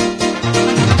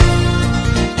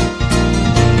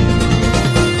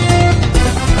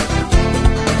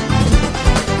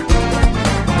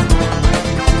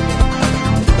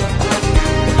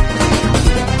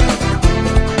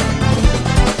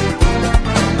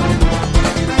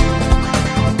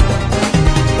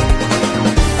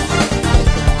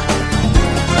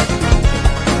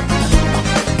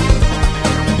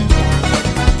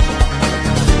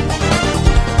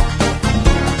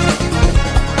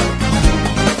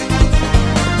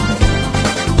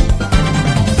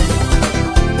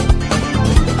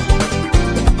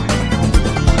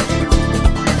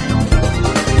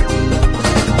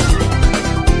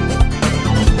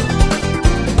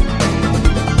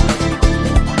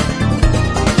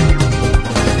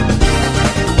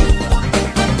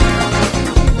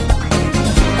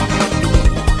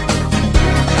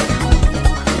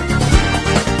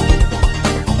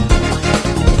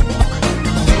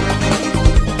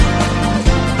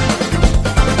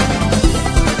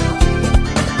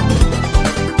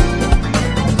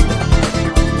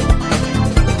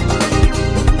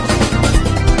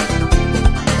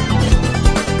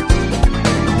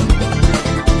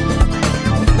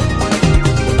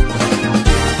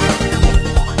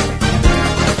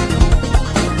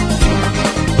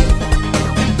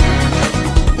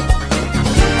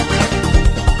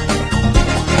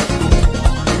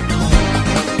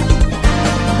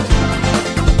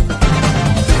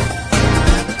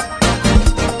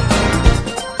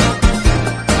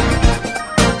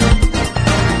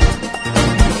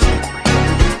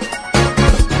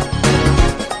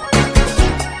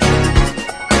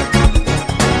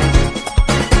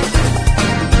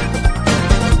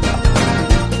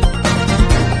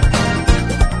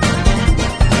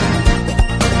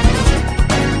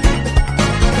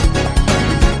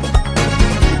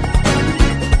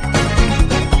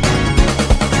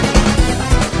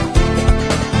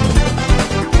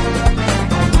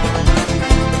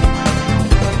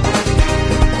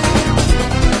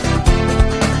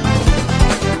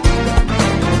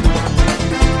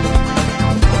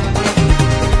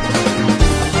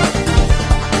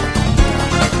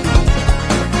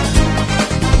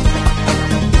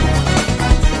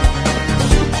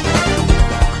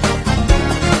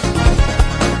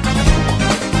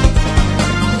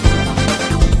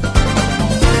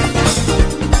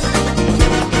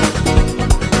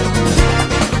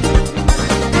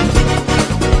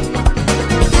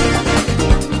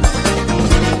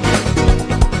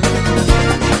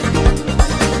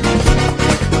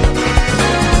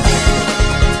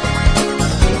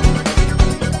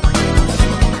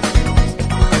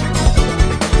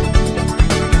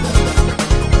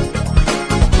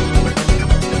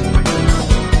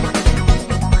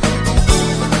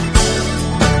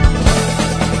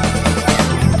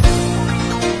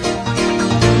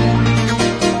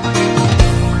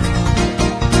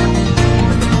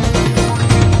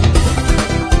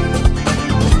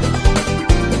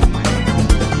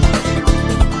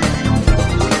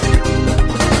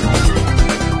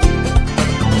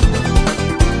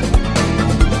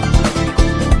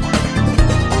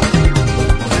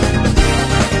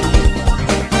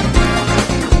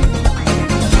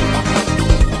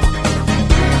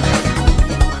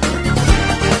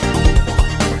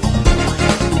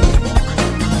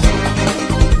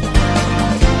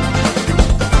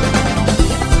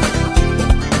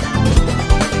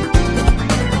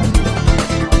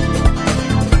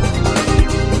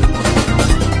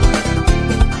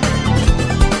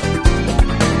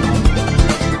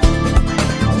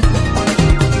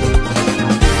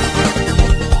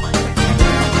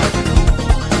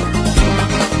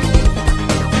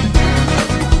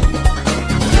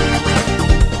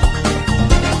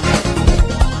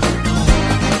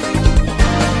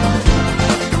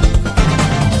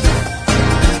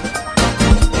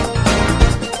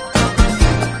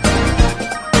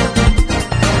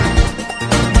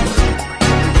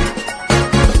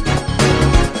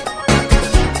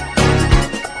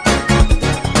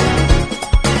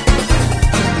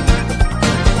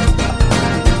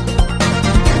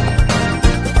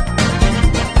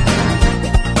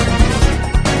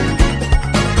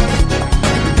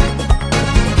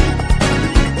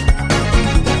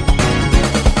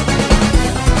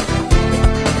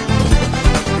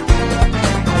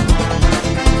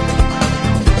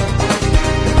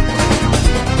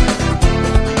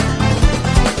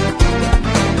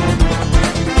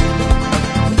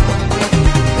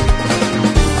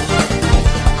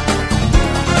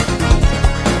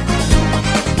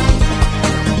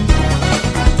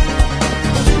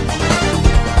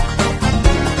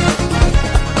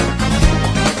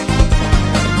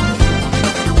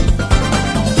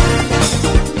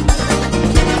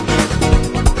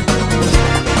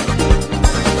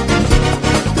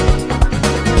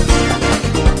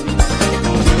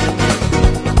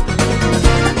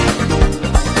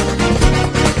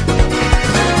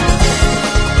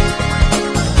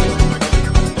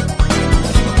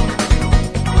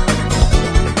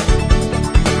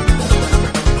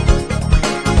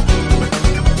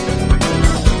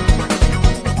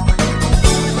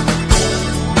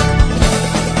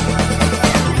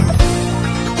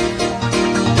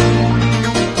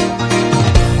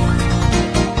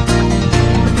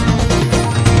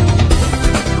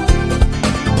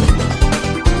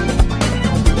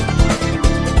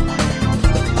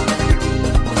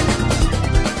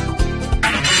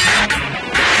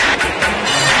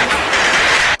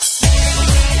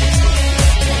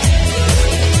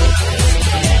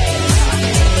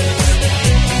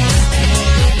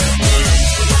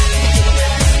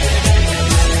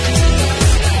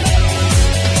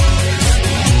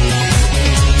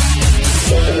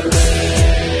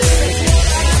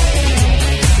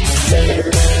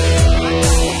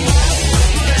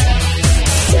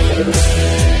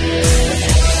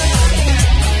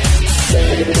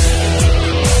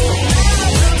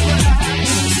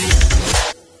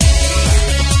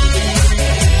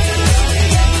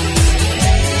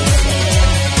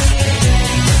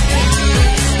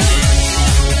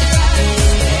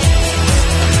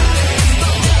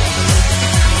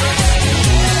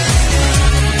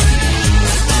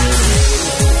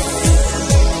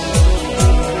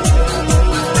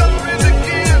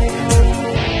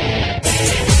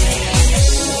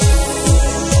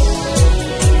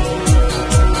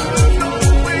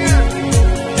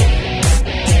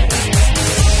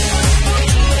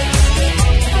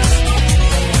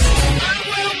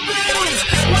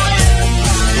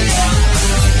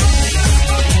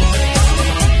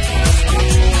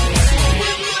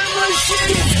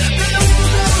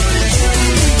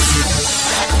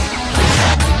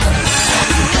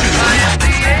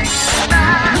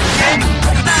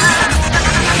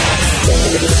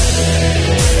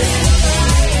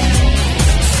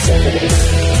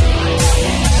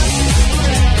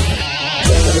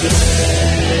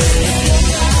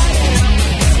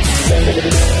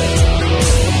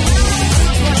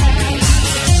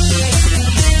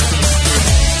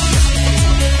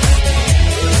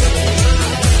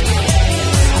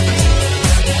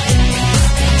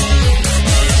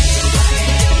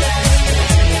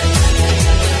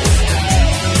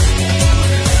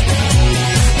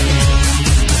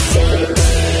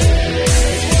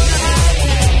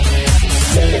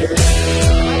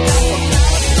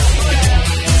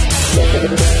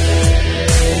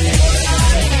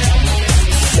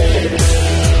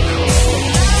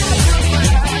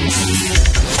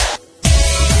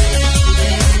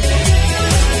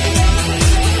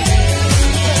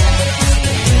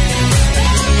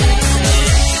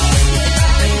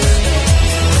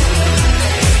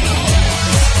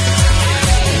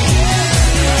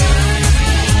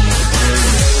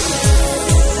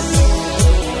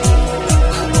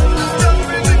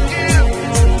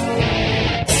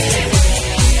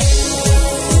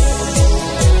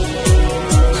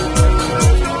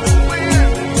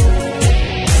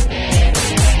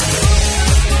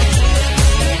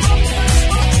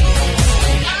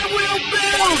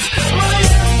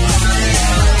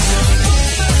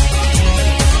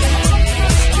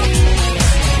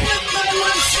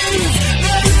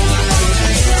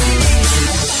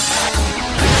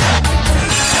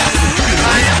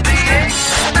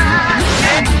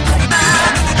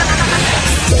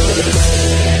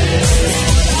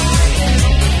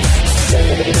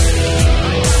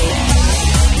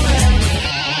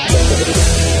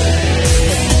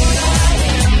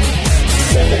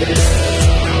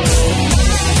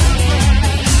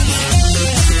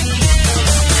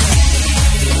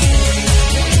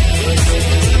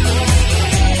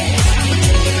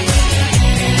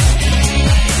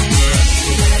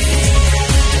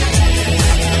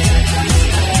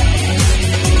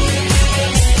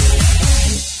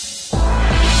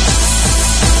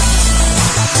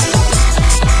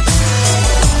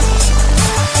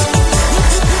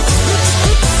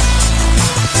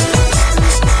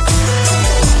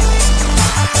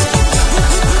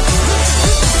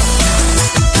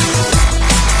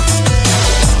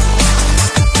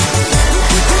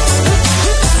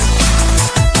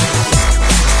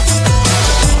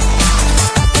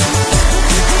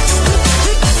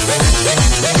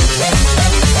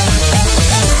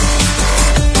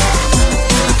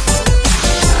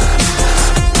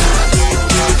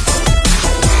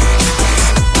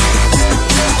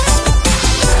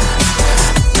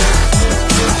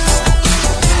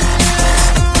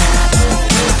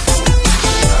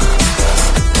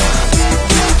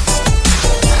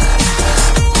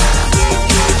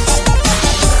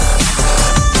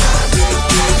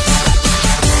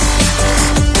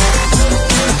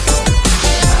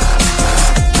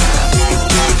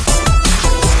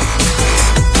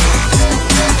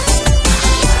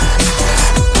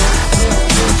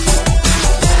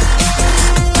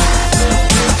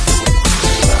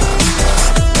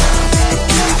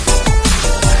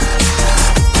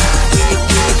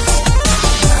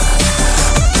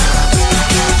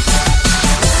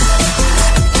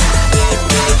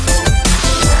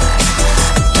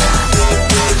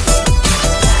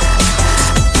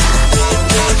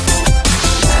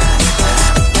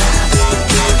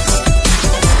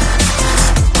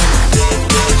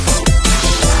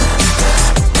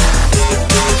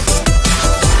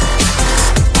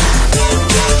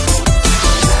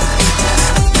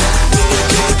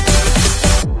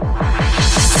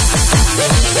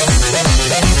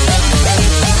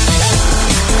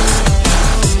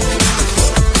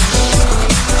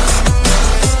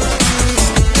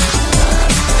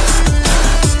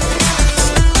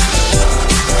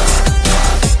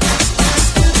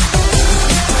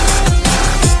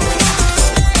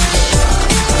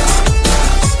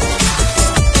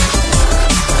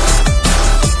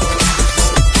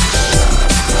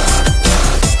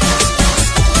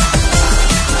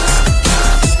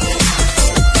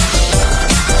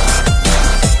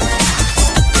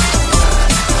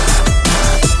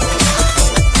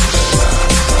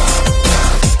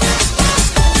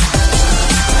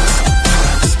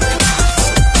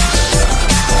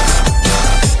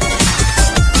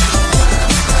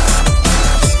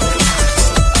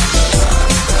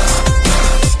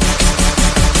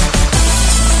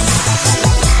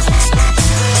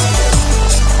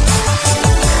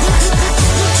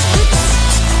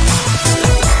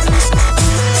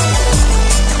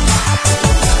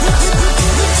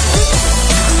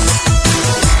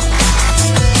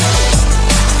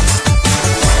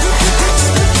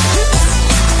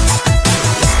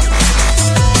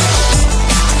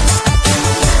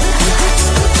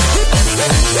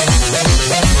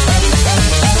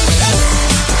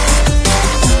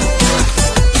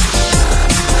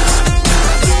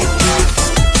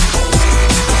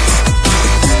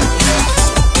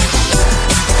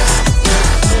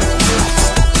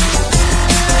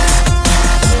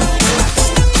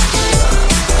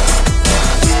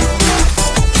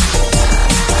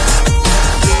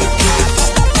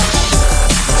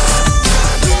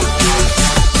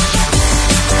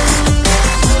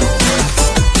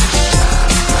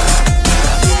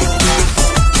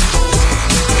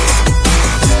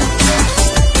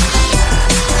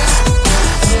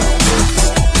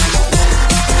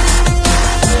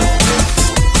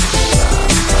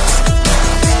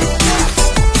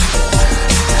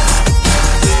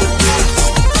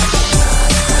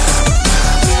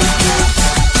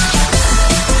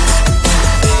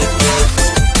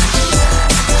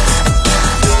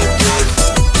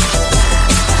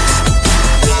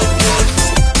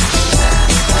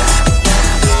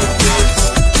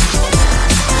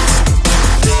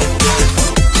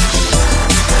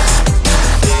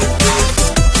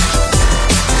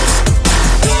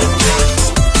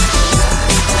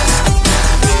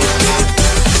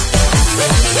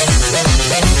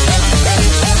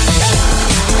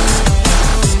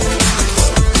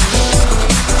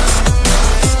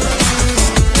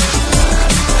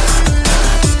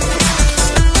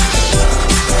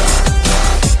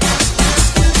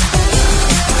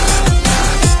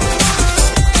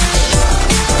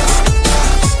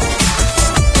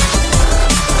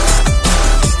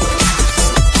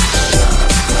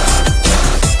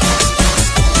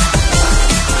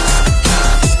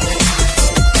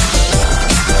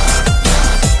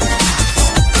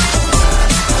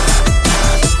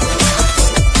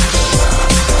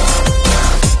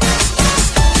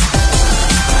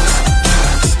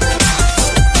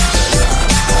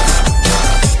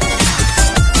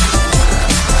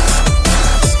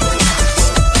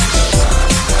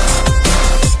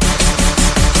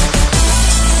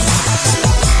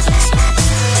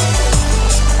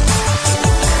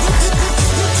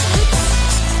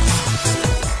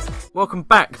 Welcome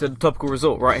back to the Topical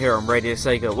Resort right here on Radio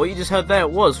Sega. What you just heard there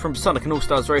was from Sonic and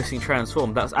All-Stars Racing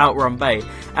Transformed. That's Outrun Bay,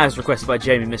 as requested by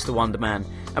Jamie Mr. Wonderman.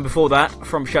 And before that,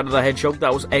 from Shadow the Hedgehog,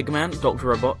 that was Eggman, Dr.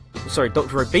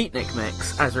 Robotnik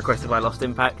Mix, as requested by Lost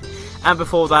Impact. And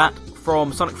before that,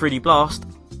 from Sonic 3D Blast,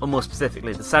 or more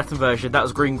specifically the Saturn version, that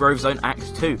was Green Grove Zone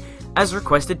Act 2, as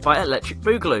requested by Electric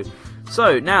Boogaloo.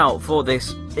 So now, for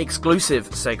this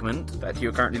exclusive segment that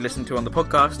you're currently listening to on the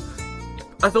podcast,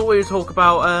 I thought we would talk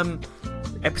about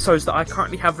episodes that I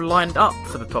currently have lined up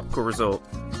for the Topical Resort.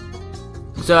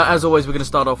 So, as always, we're going to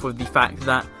start off with the fact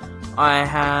that I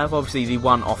have, obviously, the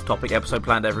one off-topic episode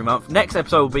planned every month. Next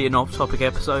episode will be an off-topic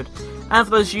episode. And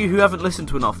for those of you who haven't listened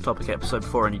to an off-topic episode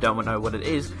before and you don't know what it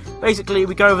is, basically,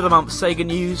 we go over the month's Sega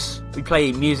news, we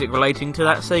play music relating to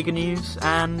that Sega news,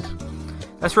 and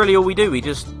that's really all we do. We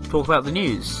just talk about the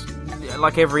news.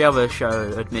 Like every other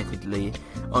show, admittedly,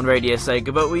 on Radio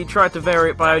Sega, but we tried to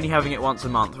vary it by only having it once a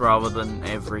month rather than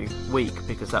every week,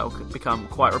 because that will become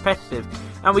quite repetitive,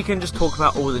 and we can just talk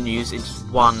about all the news in just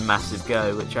one massive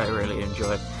go, which I really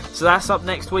enjoy. So that's up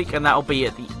next week, and that'll be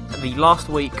at the last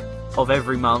week of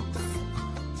every month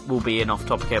will be an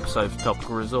off-topic episode for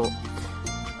Topical Resort.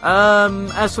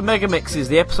 As for Mega Mixes,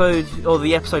 the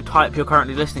episode type you're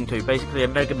currently listening to, basically a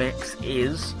Mega Mix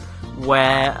is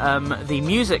where the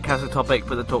music has a topic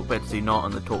but the talk beds do not,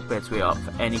 and the talk beds we are up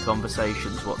for any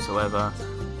conversations whatsoever.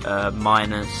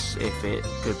 minus if it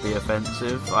could be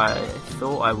offensive. I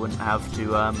thought I wouldn't have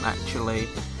to actually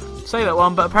say that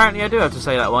one, but apparently I do have to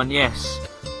say that one. Yes,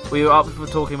 we are up for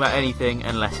talking about anything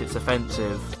unless it's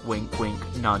offensive. Wink, wink,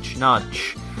 nudge,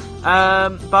 nudge.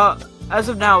 But as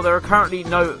of now, there are currently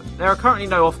no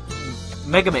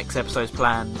Megamix episodes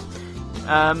planned.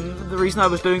 The reason I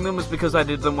was doing them was because I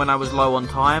did them when I was low on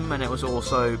time, and it was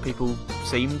also people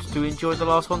seemed to enjoy the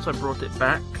last one, so I brought it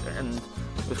back, and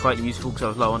it was quite useful because I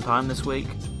was low on time this week.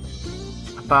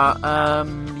 But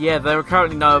yeah, there are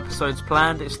currently no episodes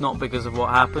planned. It's not because of what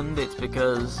happened, it's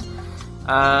because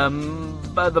at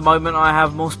the moment I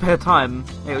have more spare time.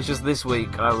 It was just this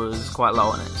week I was quite low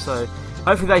on it, so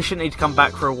hopefully they shouldn't need to come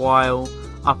back for a while,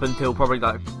 up until probably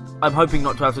I'm hoping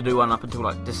not to have to do one up until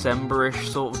December-ish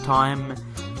sort of time,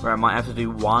 where I might have to do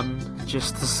one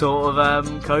just to sort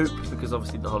of cope, because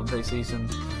obviously the holiday season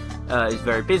is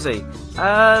very busy.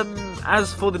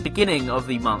 As for the beginning of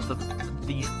the month,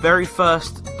 the very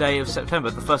first day of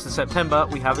September, the 1st of September,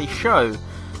 we have a show.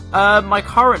 My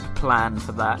current plan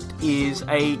for that is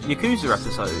a Yakuza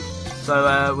episode.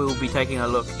 So we'll be taking a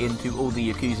look into all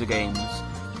the Yakuza games,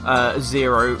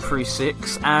 0 through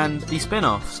 6, and the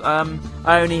spin-offs.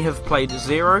 I only have played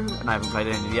 0, and I haven't played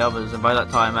any of the others, and by that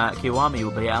time Kiwami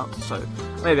will be out, so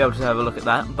I may be able to have a look at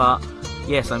that. But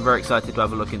yes, I'm very excited to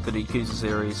have a look into the Yakuza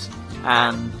series,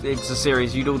 and it's a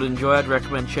series you'd all enjoy. I'd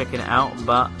recommend checking it out,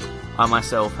 but I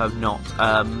myself have not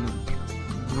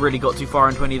really got too far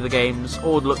into any of the games,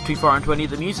 or looked too far into any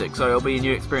of the music, so it'll be a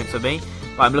new experience for me,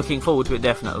 but I'm looking forward to it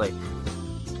definitely.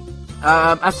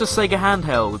 As for Sega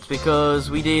handhelds,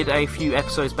 because we did a few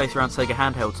episodes based around Sega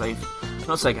handhelds,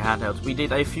 not Sega handhelds, we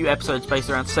did a few episodes based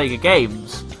around Sega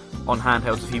games on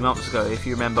handhelds a few months ago. If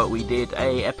you remember, we did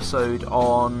an episode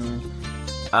on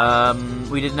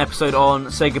Sega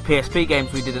PSP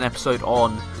games, we did an episode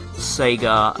on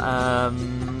Sega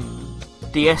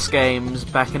DS games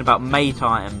back in about May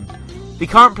time. The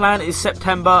current plan is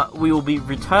September. We will be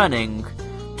returning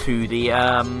to the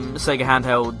Sega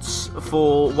handhelds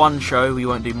for one show. We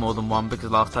won't do more than one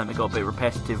because last time it got a bit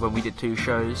repetitive when we did 2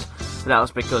 shows, but that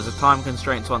was because of time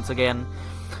constraints once again.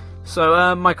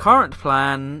 So my current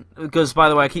plan, because by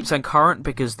the way I keep saying current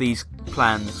because these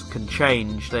plans can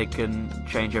change, they can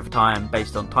change over time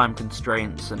based on time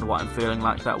constraints and what I'm feeling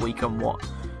like that week and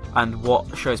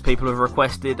what shows people have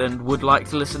requested and would like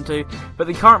to listen to. But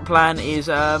the current plan is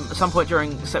at some point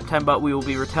during September we will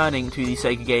be returning to the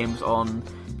Sega games on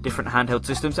different handheld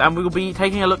systems, and we will be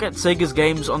taking a look at Sega's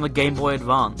games on the Game Boy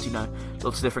Advance. You know,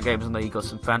 lots of different games on there. You got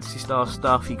some Phantasy Star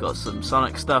stuff, you got some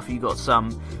Sonic stuff, you got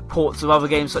some ports of other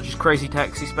games such as Crazy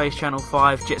Taxi, Space Channel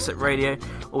 5, Jet Set Radio,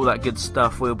 all that good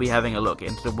stuff. We'll be having a look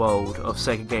into the world of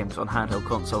Sega games on handheld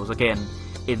consoles again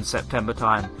in September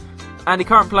time. And the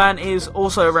current plan is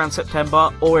also around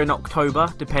September or in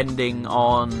October, depending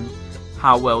on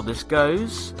how well this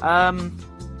goes.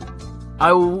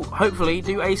 I will hopefully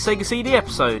do a Sega CD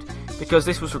episode, because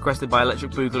this was requested by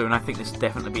Electric Boogaloo, and I think this would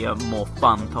definitely be a more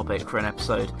fun topic for an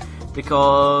episode,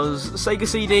 because Sega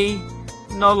CD,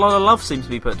 not a lot of love seems to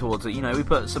be put towards it. You know, we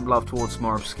put some love towards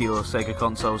more obscure Sega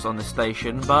consoles on this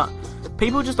station, but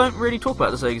people just don't really talk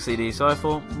about the Sega CD, so I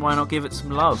thought, why not give it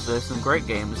some love? There's some great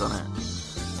games on it.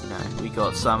 You know, we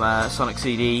got some Sonic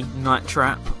CD, Night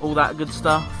Trap, all that good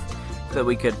stuff that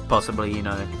we could possibly, you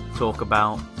know, talk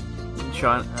about.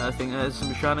 I think there's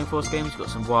some Shining Force games, you've got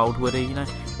some Wild Woody, you know.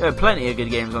 There are plenty of good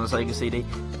games on the Sega CD.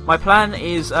 My plan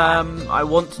is, I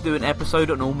want to do an episode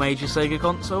on all major Sega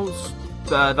consoles.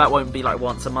 That won't be like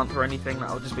once a month or anything,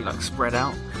 that'll just be like spread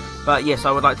out. But yes,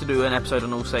 I would like to do an episode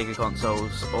on all Sega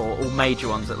consoles, or all major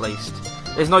ones at least.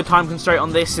 There's no time constraint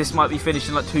on this. This might be finished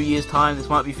in like 2 years' time, this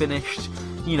might be finished,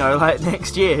 you know, like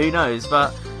next year, who knows.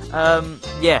 But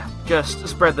yeah, just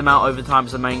spread them out over time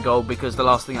as the main goal, because the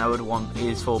last thing I would want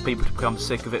is for people to become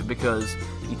sick of it because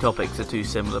the topics are too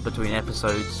similar between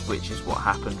episodes, which is what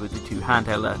happened with the 2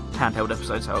 handheld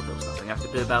episodes. However, there was nothing I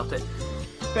could do about it.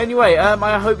 But anyway,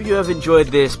 I hope you have enjoyed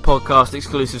this podcast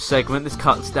exclusive segment. This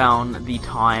cuts down the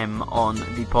time on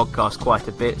the podcast quite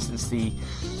a bit, since the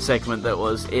segment that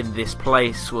was in this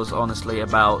place was honestly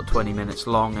about 20 minutes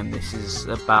long, and this is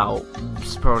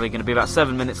probably going to be about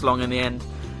 7 minutes long in the end.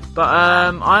 But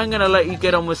I'm going to let you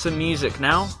get on with some music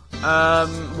now.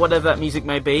 Whatever that music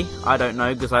may be, I don't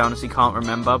know, because I honestly can't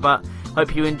remember, but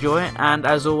hope you enjoy it, and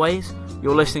as always,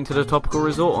 you're listening to The Topical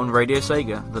Resort on Radio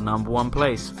Sega, the #1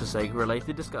 place for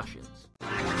Sega-related discussions.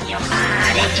 Your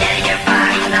body till your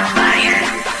body's on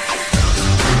fire.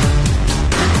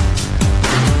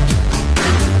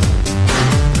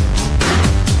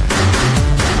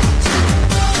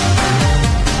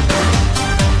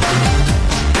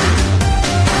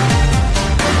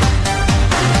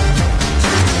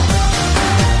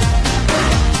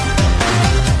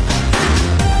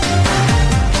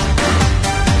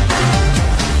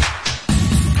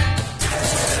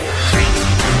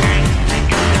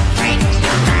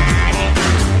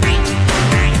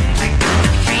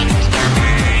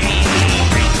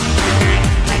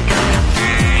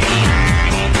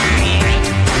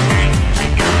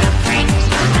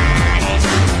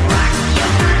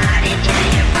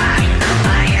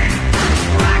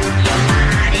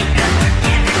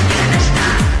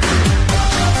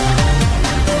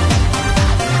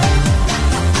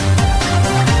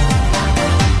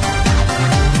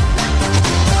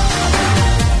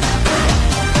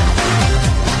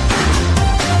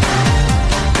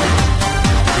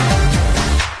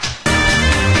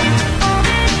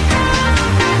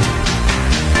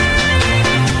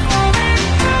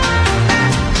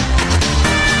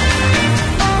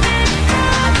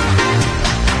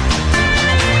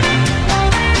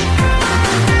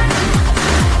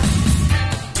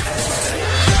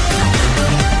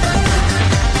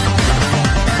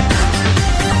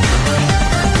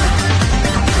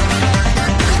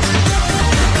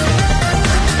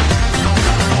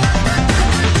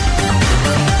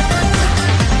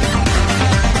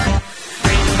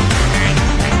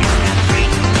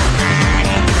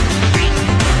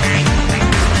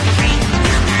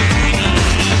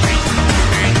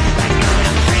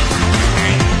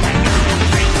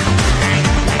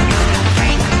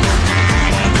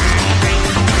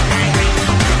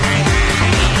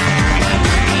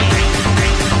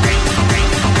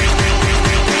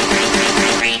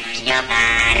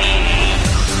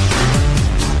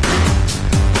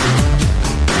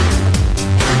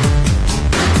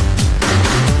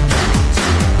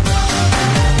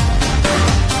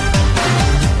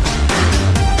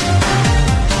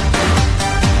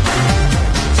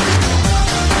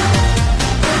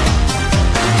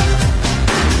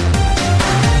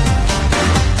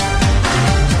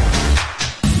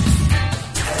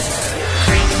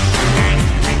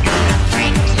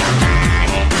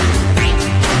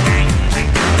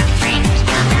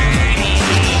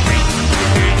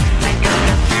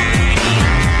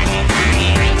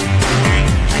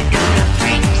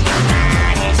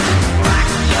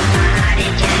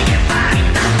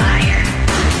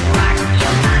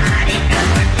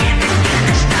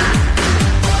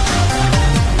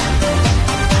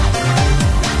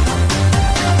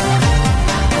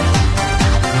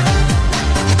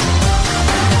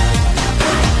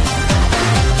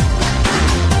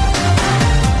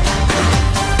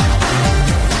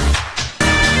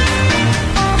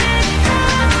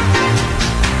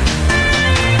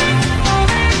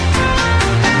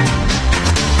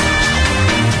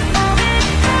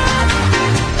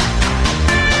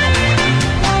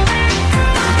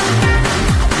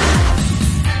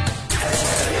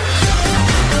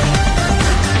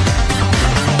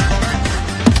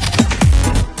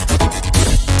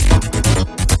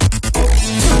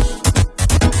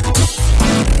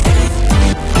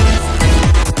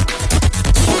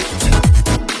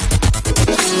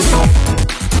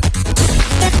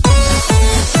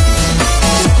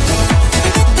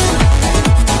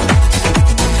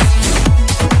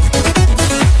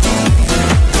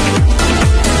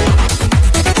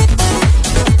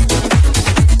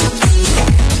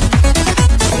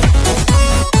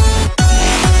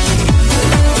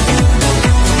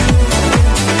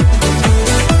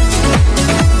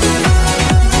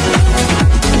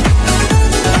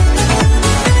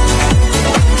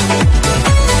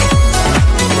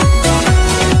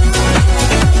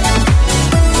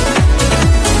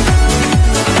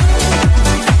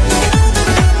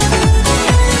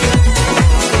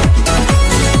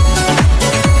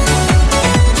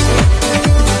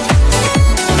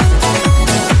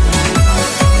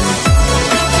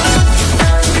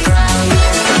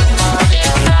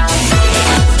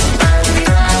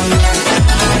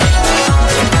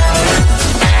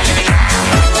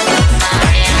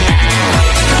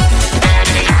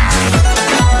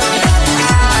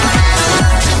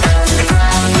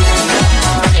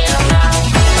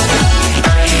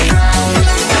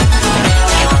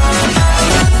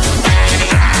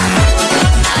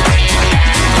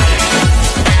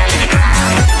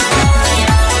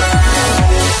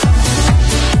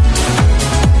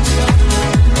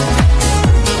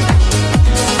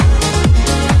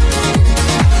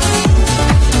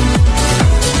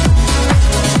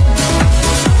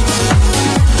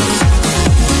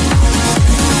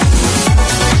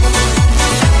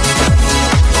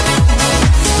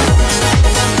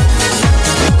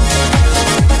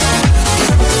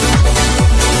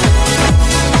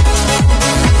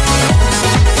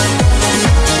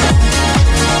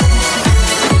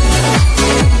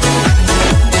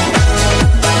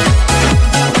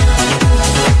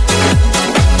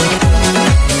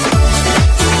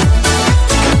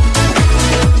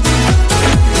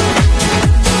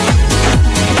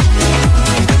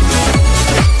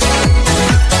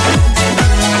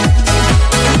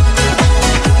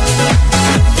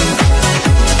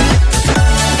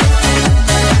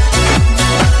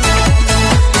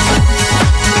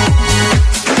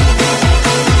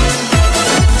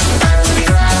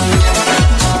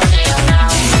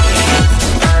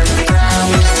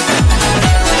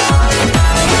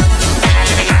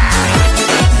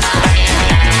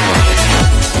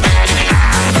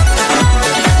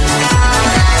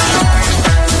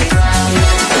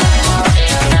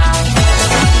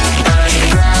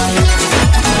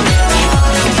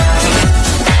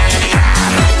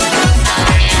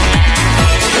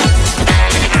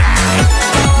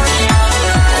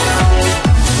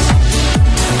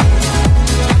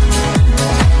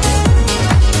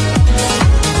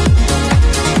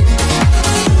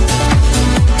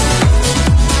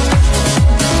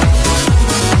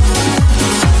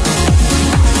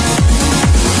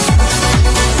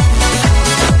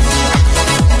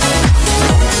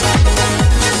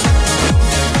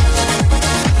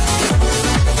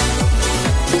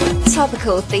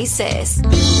 topical thesis.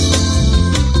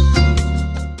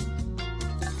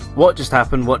 What just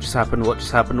happened? What just happened? What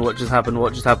just happened? What just happened?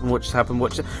 What just happened? What just happened?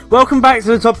 Welcome back to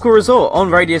the Topical Resort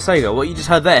on Radio Sega. What you just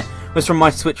heard there was from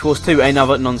Mighty Switch Force 2,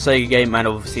 another non-Sega game, and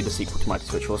obviously the sequel to Mighty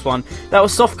Switch Force 1. That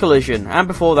was Soft Collision, and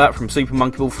before that, from Super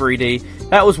Monkey Ball 3D,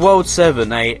 that was World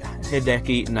 7, a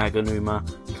Hideki Naganuma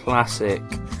classic.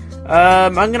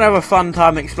 I'm going to have a fun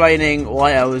time explaining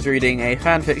why I was reading a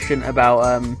fanfiction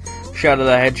about Shadow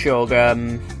the Hedgehog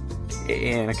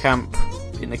in a camp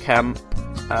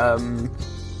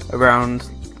around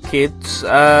kids.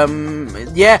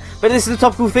 Yeah, but this is a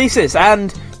topical thesis,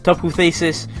 and topical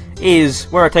thesis is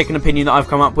where I take an opinion that I've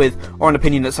come up with, or an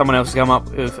opinion that someone else has come up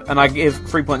with, and I give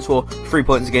 3 points for, 3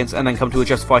 points against, and then come to a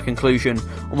justified conclusion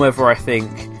on whether I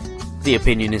think the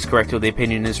opinion is correct or the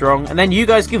opinion is wrong, and then you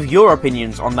guys give your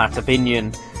opinions on that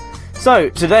opinion. So,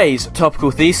 today's topical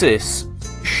thesis: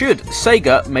 should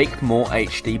Sega make more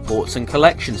HD ports and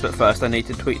collections? But first I need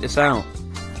to tweet this out.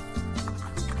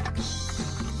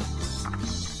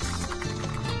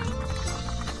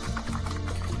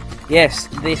 Yes,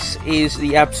 this is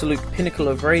the absolute pinnacle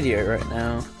of radio right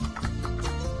now.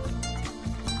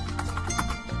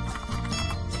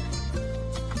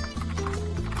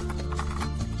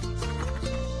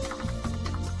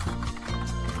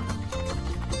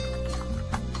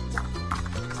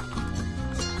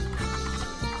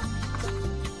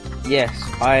 Yes,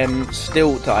 I am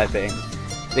still typing,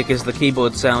 because the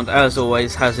keyboard sound, as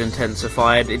always, has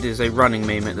intensified. It is a running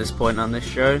meme at this point on this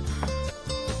show.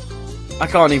 I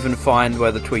can't even find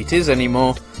where the tweet is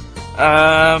anymore.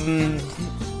 This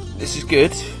is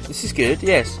good. This is good,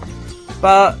 yes.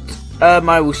 But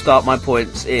I will start my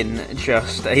points in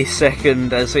just a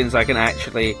second, as soon as I can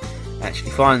actually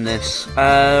find this.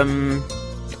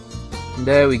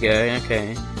 There we go,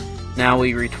 okay. Now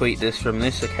we retweet this from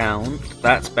this account.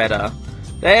 That's better.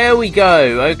 There we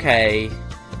go, okay.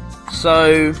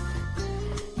 So,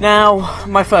 now,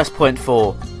 my first point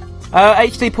for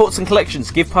HD ports and collections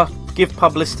give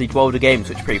publicity to older games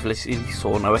which previously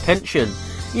saw no attention.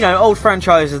 You know, old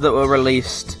franchises that were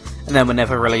released and then were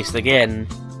never released again.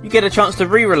 You get a chance to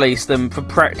re-release them for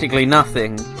practically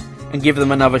nothing and give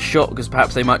them another shot, because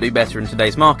perhaps they might do better in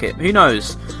today's market. Who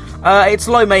knows? It's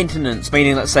low maintenance,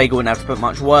 meaning that Sega wouldn't have to put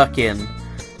much work in.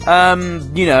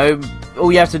 You know,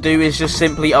 all you have to do is just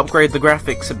simply upgrade the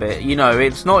graphics a bit. You know,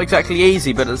 it's not exactly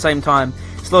easy, but at the same time,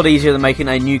 it's a lot easier than making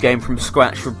a new game from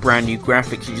scratch with brand new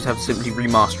graphics. You just have to simply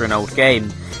remaster an old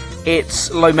game. It's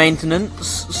low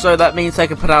maintenance, so that means they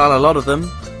can put out a lot of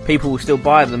them. People will still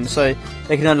buy them, so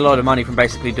they can earn a lot of money from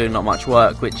basically doing not much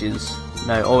work, which is, you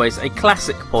know, always a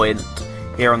classic point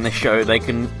here on this show. They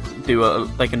can do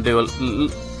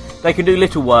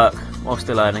little work while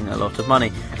still earning a lot of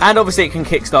money. And obviously it can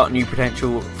kickstart new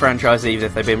potential franchises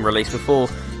if they've been released before.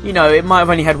 You know, it might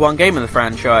have only had one game in the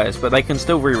franchise, but they can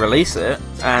still re-release it,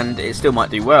 and it still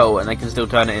might do well, and they can still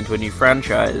turn it into a new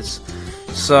franchise.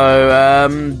 So,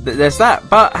 there's that.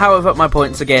 But, however, my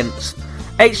points against: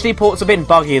 HD ports have been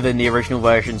buggier than the original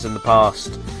versions in the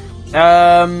past.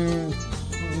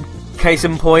 Case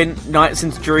in point, Nights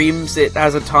into Dreams, it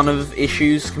has a ton of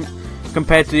issues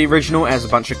compared to the original. It has a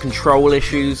bunch of control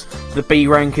issues. The B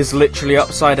rank is literally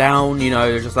upside down, you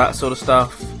know, just that sort of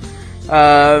stuff.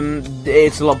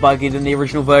 It's a lot buggier than the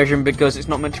original version because it's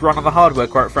not meant to run on the hardware,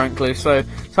 quite frankly, so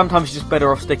sometimes you're just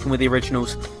better off sticking with the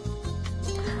originals.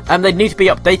 And they need to be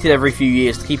updated every few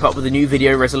years to keep up with the new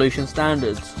video resolution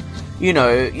standards. You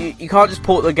know, you can't just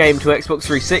port the game to Xbox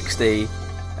 360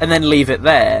 and then leave it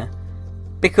there,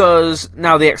 because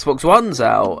now the Xbox One's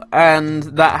out, and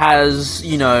that has,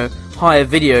 you know, higher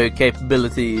video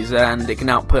capabilities, and it can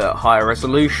output at higher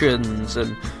resolutions,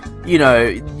 and, you know,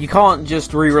 you can't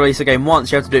just re-release a game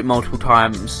once. You have to do it multiple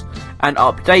times, and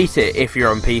update it if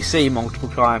you're on PC multiple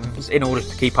times in order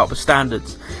to keep up with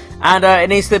standards. And it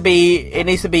needs to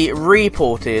be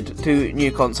reported to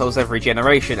new consoles every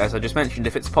generation, as I just mentioned.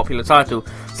 If it's a popular title,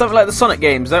 something like the Sonic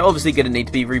games, they're obviously going to need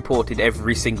to be reported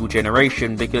every single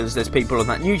generation, because there's people on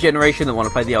that new generation that want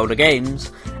to play the older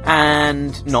games,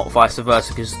 and not vice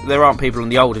versa, because there aren't people on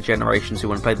the older generations who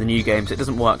want to play the new games. It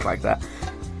doesn't work like that.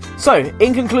 So,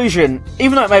 in conclusion,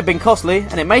 even though it may have been costly,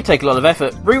 and it may take a lot of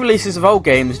effort, re-releases of old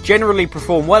games generally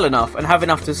perform well enough and have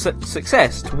enough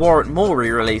success to warrant more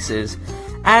re-releases.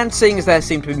 And seeing as there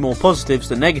seem to be more positives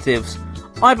than negatives,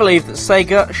 I believe that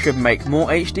Sega should make more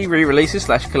HD re-releases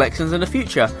 / collections in the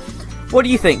future. What do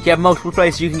you think? You have multiple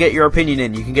places you can get your opinion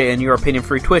in. You can get in your opinion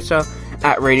through Twitter,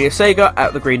 at Radio Sega,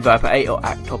 at the Green Viper 8, or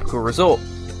at Topical Resort.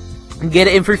 You can get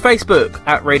it in through Facebook,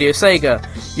 at Radio Sega.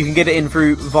 You can get it in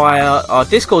via our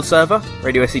Discord server,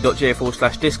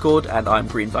 radiose.ga/Discord, and I'm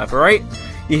Green Viper 8.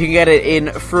 You can get it in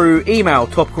through email,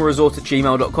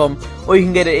 topicalresort@gmail.com, or you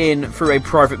can get it in through a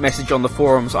private message on the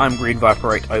forums. I'm Green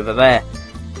Viper 8 over there.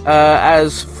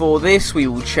 As for this, we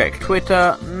will check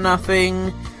Twitter.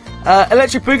 Nothing.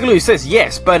 Electric Boogaloo says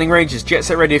yes. Burning Rangers, Jet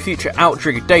Set Radio Future,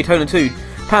 Outrigger, Daytona 2,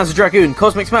 Panzer Dragoon,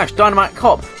 Cosmic Smash, Dynamite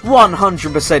Cop.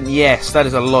 100% yes. That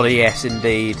is a lot of yes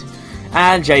indeed.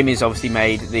 And Jamie's obviously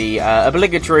made the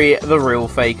obligatory The Real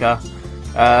Faker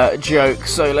joke.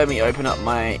 So let me open up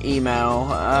my email.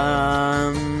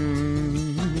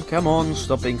 Come on,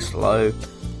 stop being slow.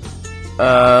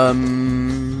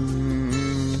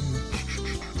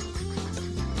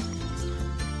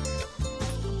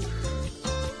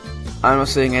 I'm not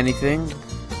seeing anything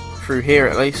through here,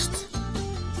 at least.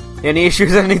 The only issue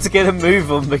is I need to get a move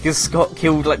on because Scott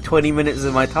killed like 20 minutes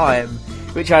of my time,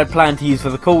 which I had planned to use for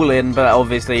the call-in, but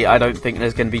obviously I don't think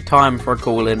there's going to be time for a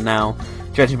call-in now,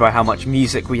 judging by how much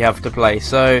music we have to play.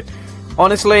 So,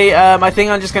 honestly, I think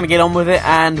I'm just going to get on with it,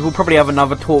 and we'll probably have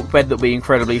another talk bed that'll be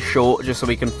incredibly short, just so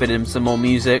we can fit in some more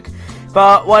music.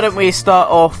 But why don't we start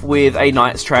off with a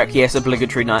Nights track? Yes,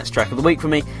 obligatory Nights track of the week for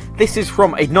me. This is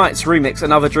from a Nights remix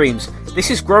and Other Dreams. This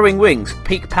is Growing Wings,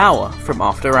 Peak Power from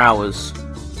After Hours.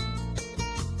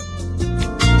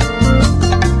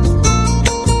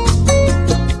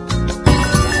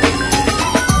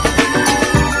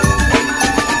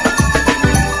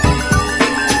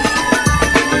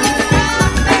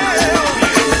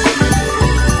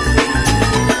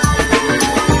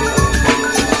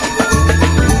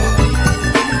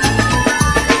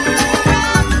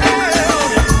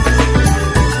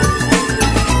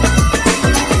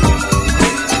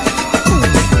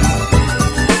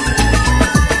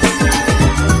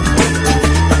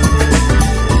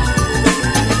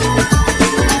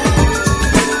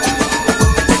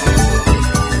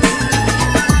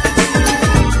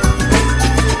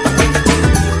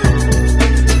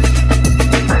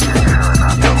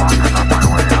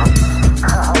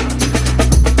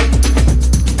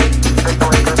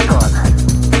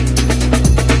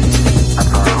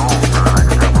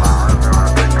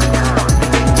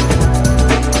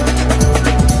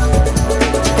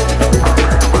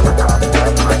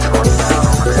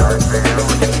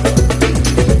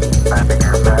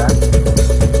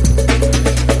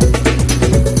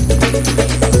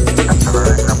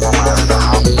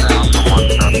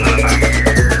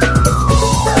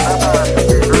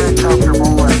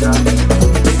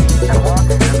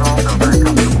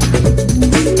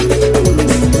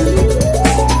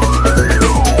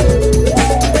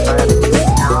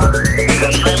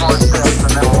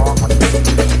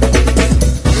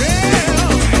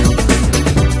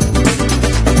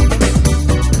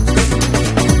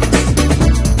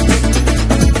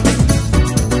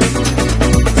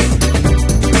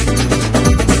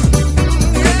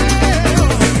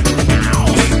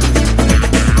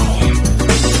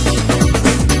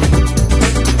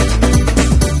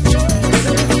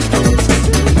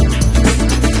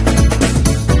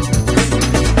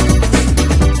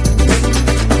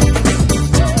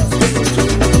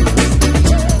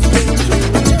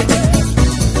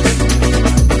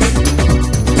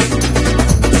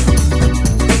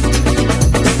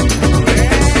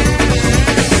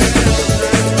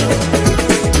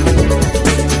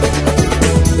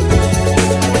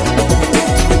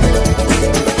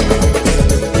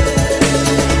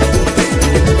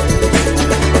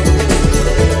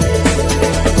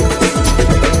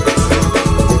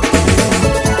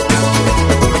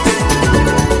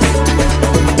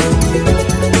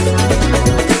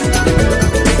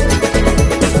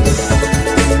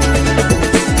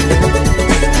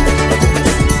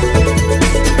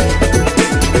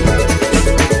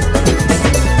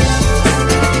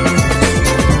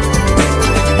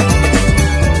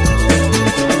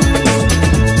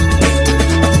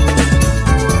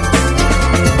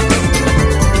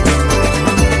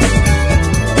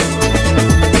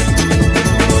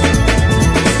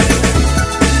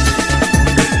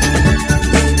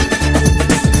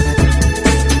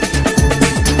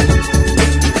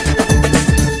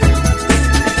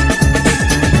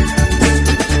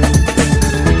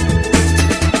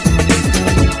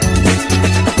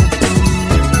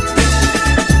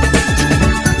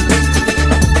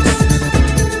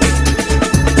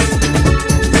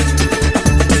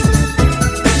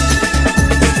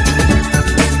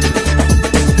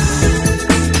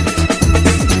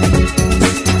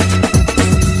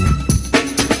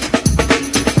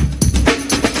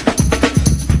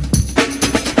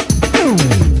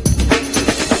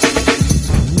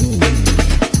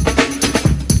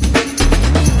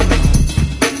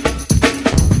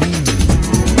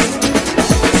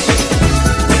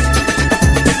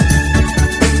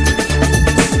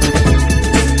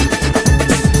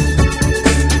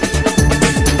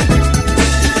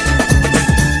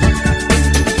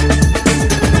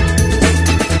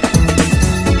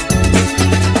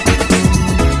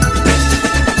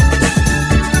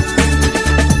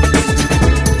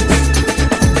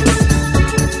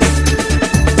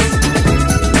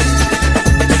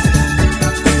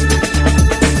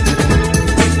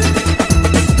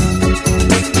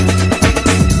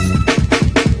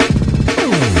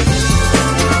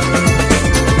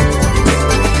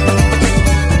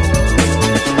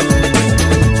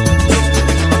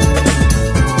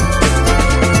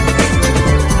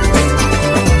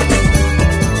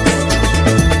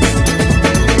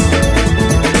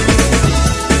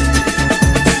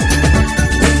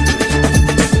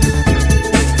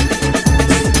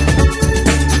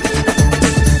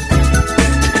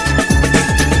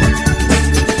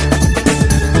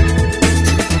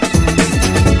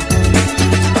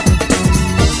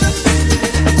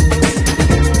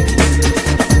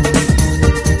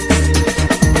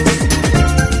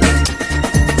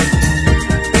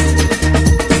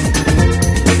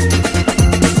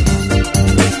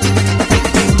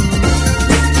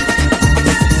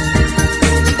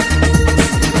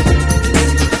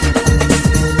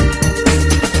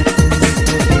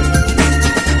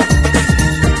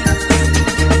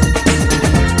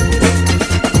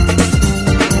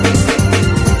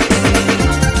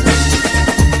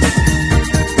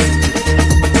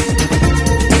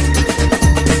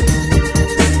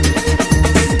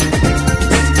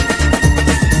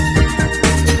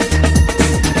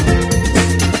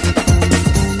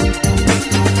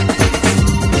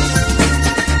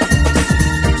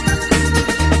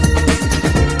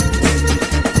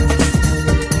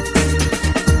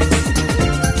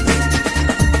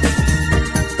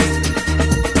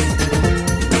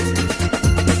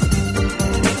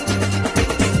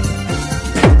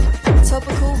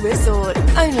 Resort,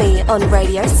 only on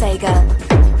Radio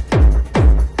Sega.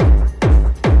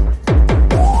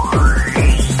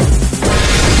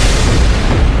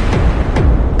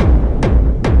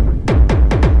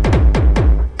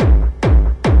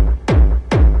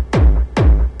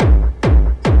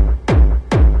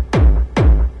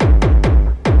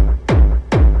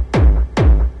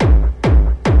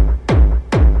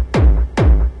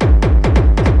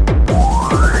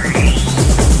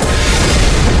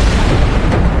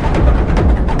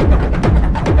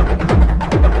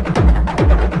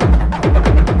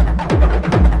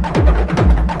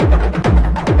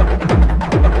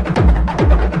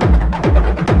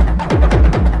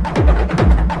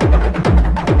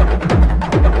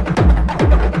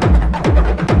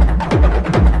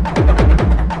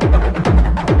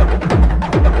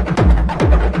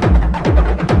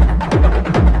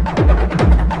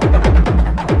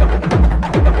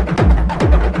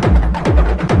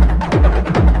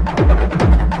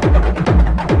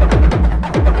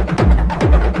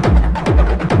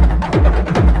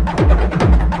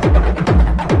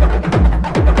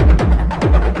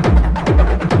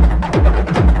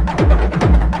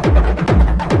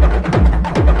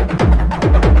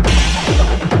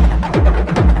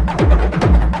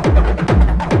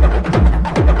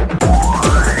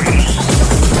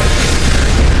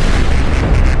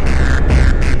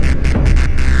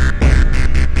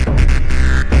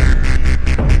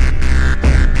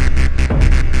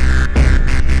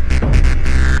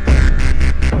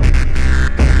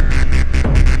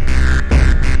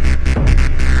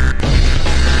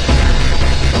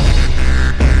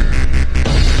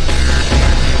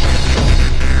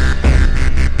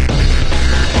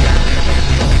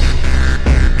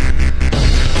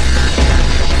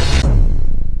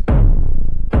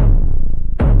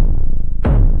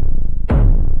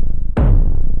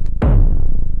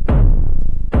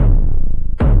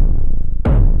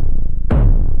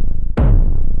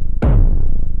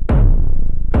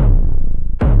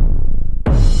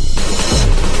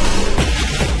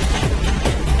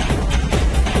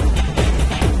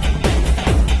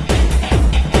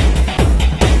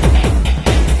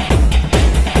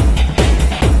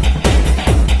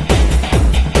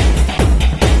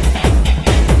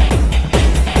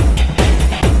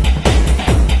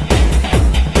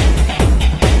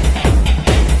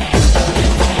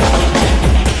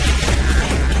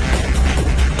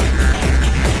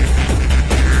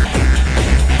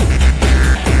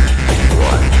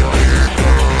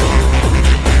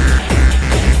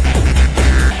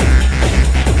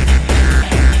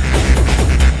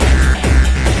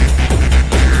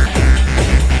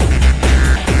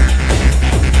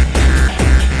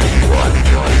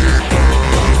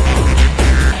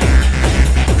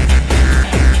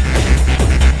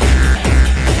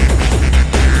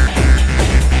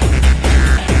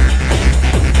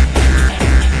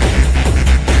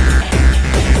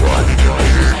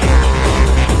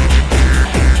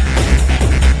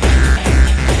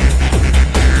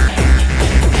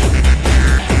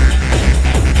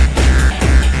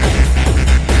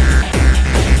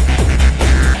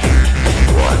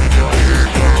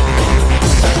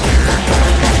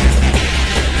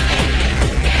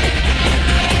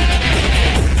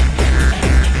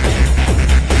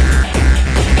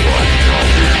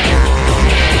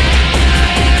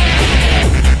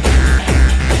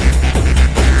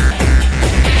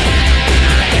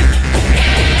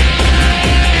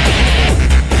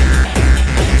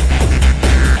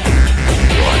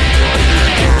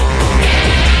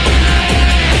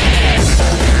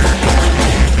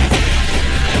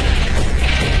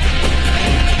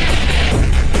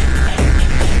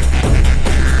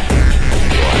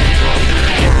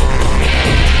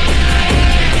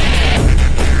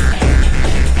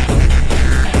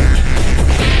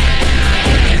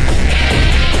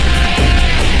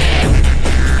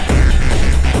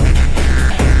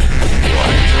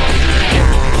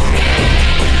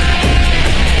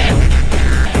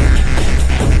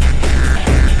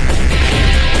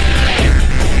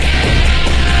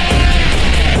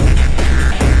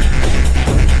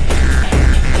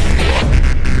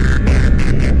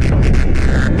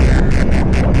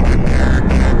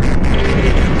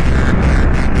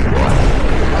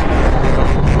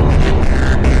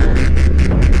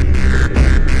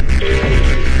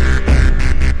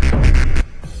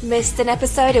 Missed an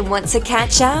episode and want to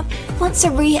catch up? Want to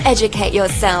re-educate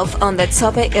yourself on the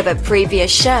topic of a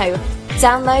previous show?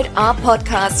 Download our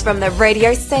podcast from the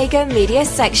Radio Sega media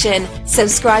section,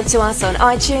 subscribe to us on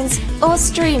iTunes, or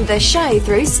stream the show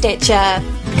through Stitcher.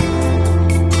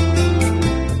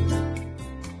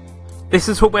 This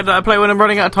is what I play when I'm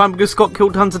running out of time because Scott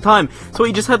killed tons of time. So what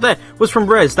you just heard there was from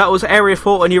Rez. That was Area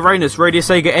 4 and Uranus Radio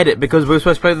Sega edit because we were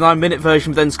supposed to play the 9-minute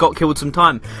version, but then Scott killed some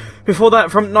time. Before that,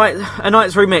 from A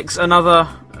Night's Remix, another...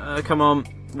 come on,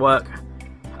 work.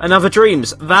 Another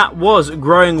Dreams. That was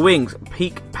Growing Wings,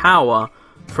 Peak Power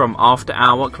from After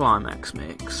Hour Climax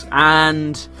Mix.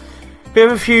 And we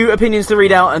have a few opinions to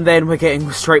read out, and then we're getting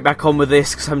straight back on with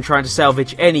this because I'm trying to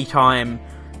salvage any time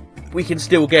we can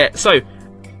still get. So,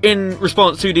 in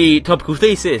response to the topical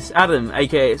thesis, Adam,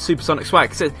 aka Supersonic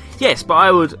Swag, says, yes, but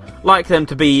I would like them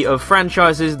to be of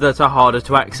franchises that are harder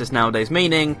to access nowadays,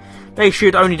 meaning they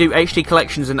should only do HD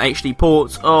collections and HD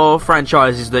ports, or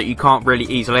franchises that you can't really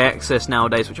easily access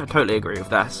nowadays, which I totally agree with.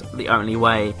 That's the only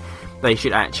way they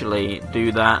should actually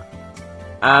do that.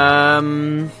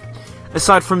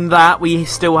 Aside from that, we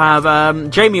still have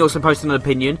Jamie also posted an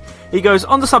opinion. He goes,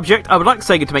 on the subject, I would like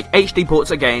Sega to make HD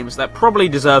ports of games that probably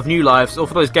deserve new lives, or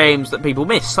for those games that people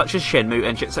miss, such as Shenmue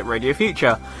and Jet Set Radio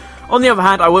Future. On the other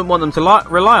hand, I wouldn't want them to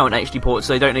rely on HD ports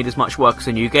so they don't need as much work as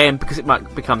a new game, because it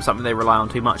might become something they rely on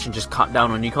too much and just cut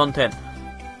down on new content.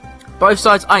 Both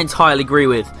sides I entirely agree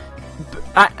with.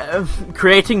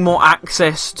 Creating more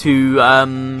access to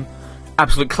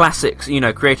absolute classics,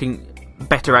 creating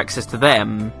better access to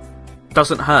them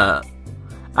doesn't hurt.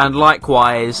 And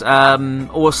likewise,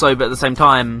 also, but at the same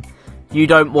time, you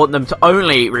don't want them to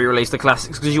only re-release the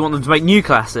classics because you want them to make new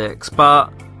classics,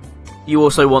 but you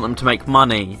also want them to make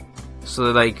money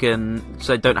so they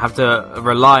don't have to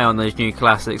rely on those new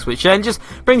classics, which then just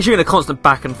brings you in a constant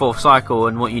back and forth cycle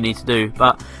and what you need to do.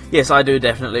 But yes, I do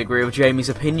definitely agree with Jamie's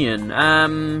opinion.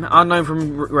 Unknown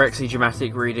from Rexy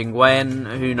Dramatic reading when,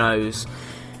 who knows.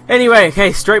 Anyway,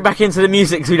 okay, straight back into the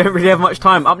music because we don't really have much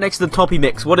time. Up next, the Toppy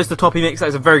Mix. What is the Toppy Mix? That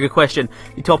is a very good question.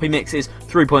 The Toppy Mix is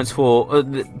 3 points for,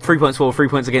 3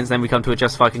 points against, then we come to a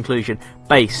justified conclusion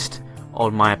based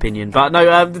on my opinion. But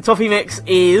no, the Toppy Mix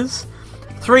is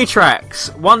 3 tracks.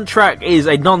 One track is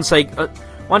a non-Sega...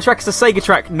 one track is a Sega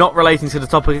track not relating to the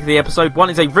topic of the episode. One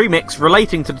is a remix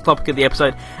relating to the topic of the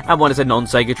episode. And one is a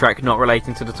non-Sega track not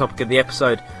relating to the topic of the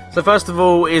episode. So first of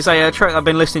all is a track I've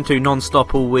been listening to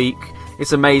non-stop all week.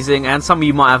 It's amazing, and some of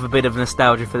you might have a bit of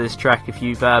nostalgia for this track if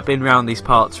you've been around these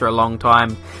parts for a long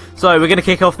time. So we're going to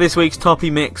kick off this week's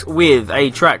Toppy Mix with a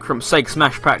track from Sega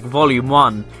Smash Pack Volume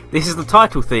 1. This is the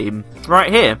title theme,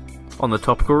 right here on the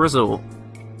Topical Resort.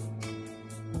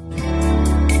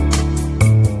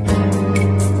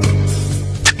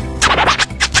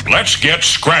 Let's get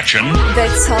scratching.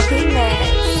 The Toppy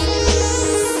Mix.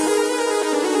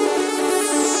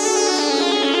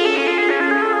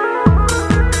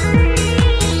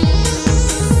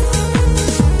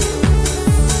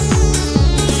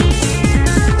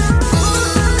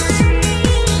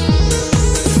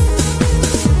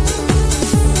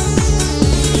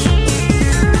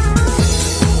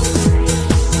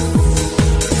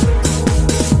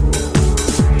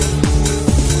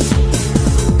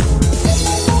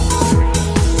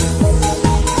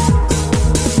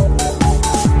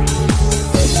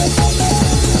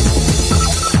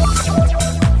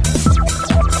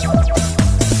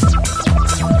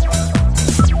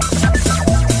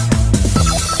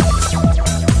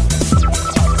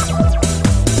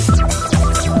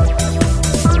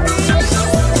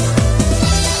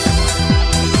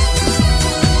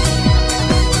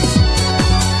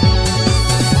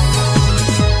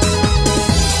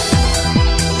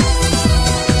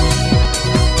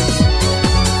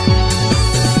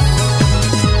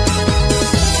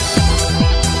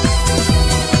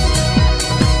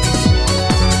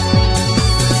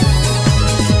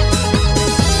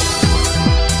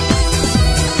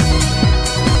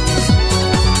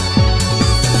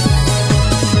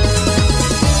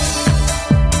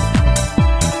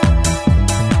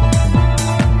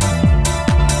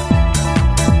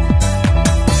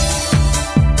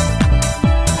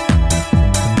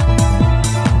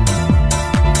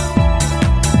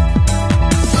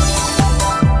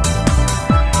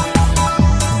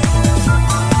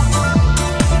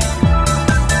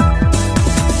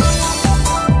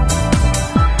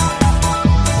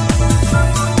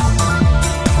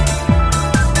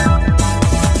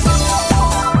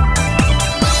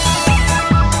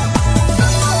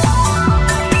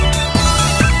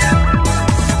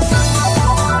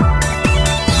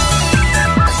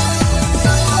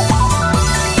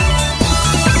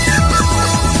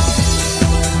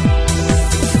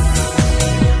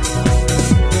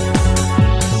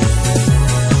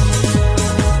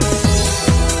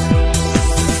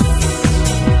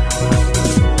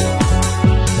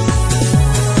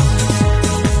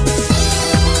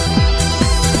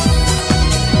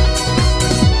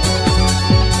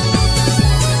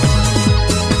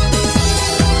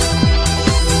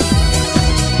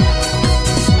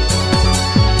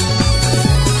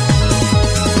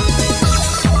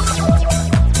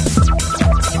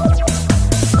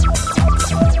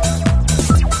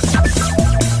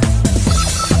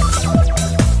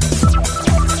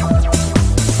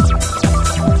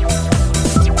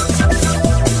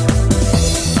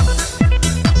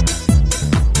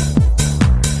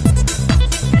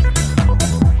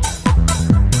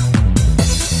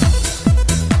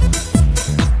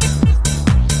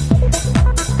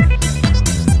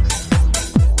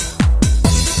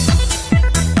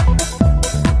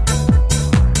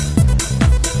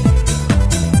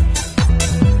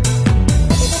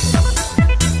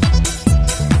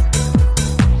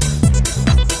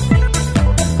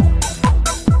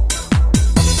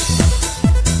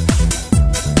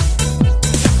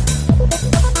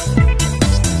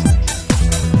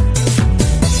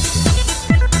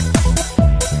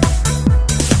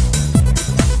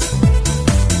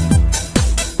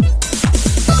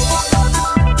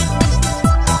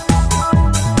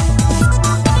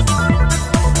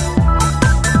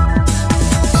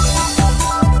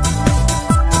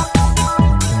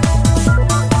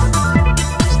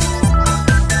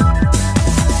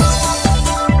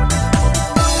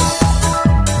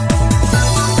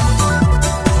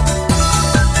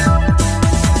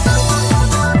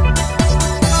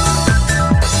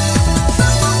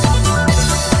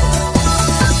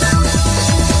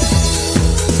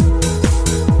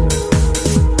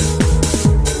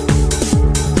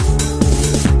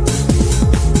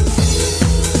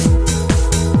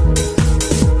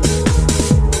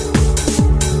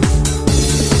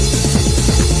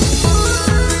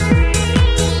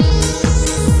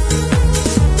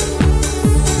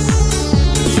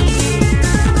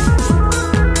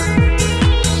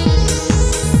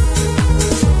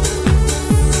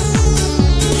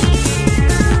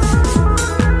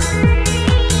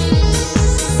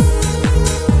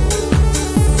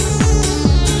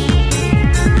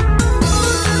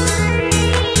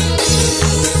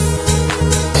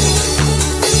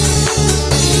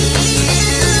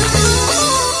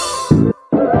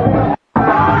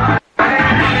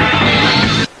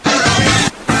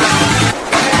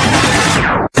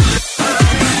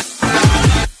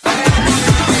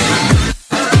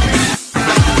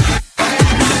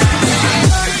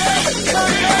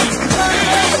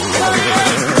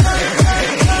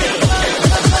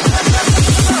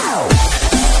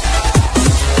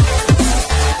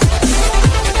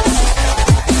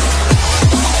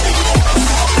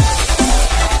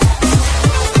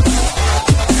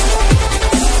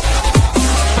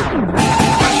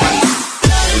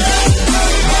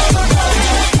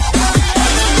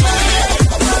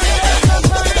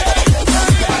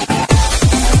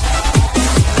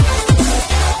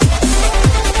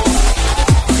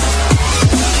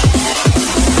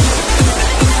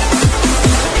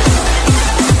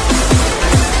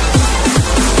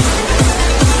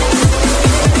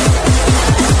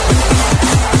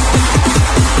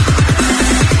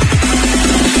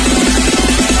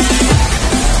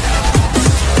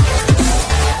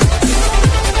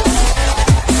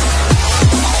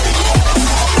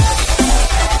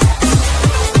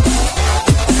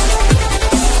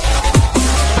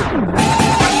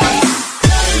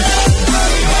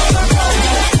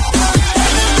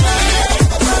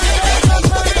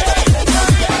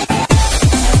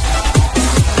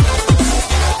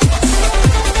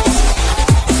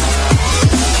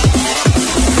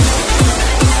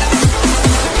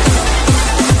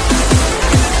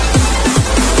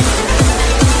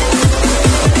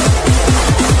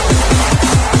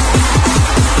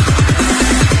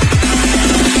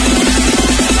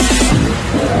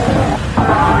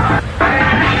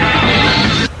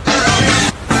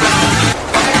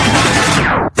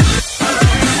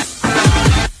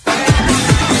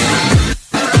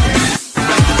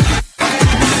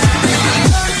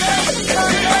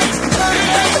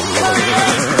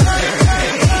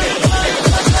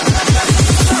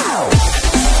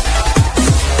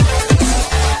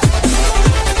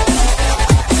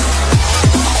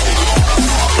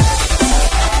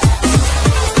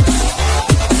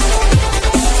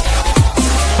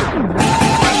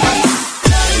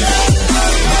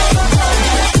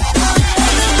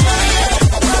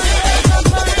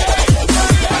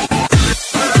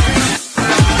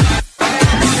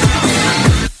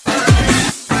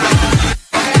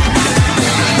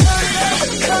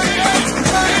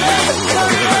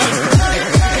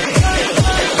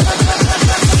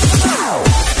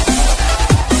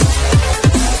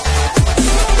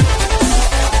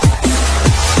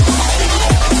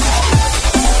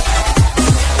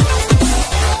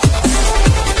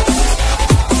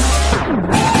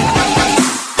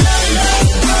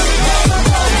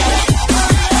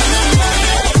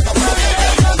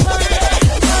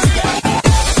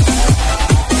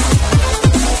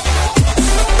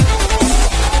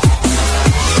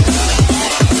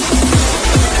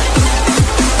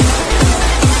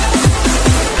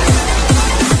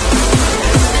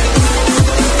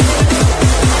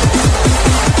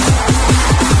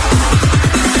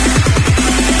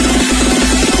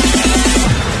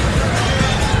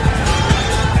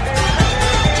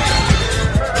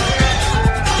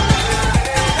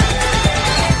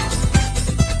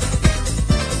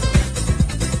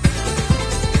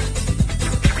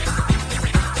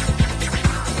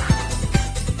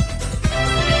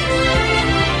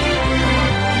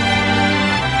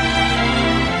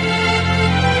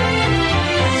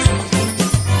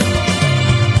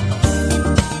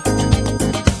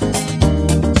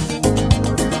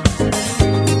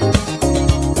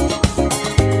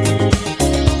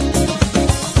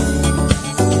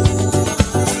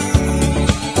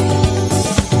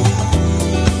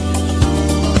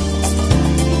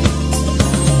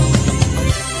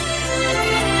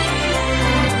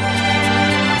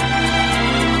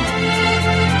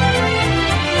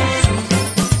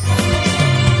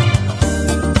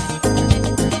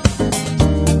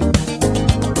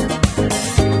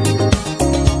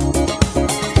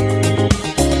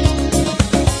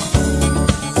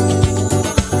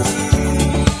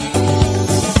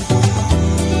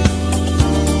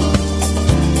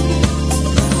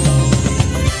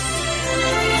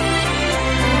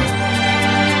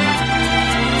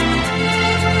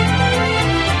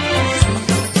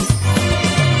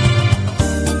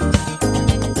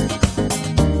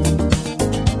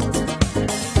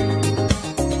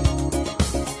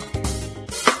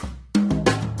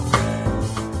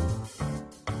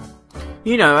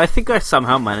 You know, I think I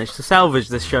somehow managed to salvage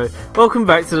this show. Welcome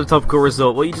back to the Topical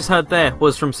Resort. What you just heard there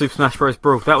was from Super Smash Bros.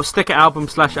 Brawl. That was Sticker Album /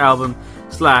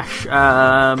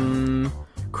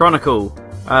 Chronicle.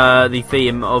 The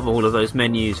theme of all of those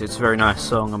menus. It's a very nice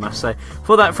song, I must say.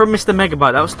 For that, from Mr.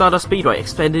 Megabyte, that was Stardust Speedway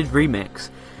Extended Remix.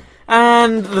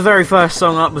 And the very first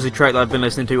song up was a track that I've been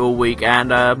listening to all week,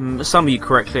 and some of you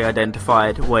correctly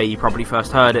identified where you probably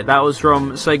first heard it. That was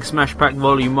from Sega Smash Pack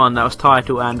Volume 1, that was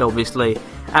Title, and obviously,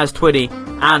 as Twitty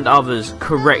and others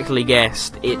correctly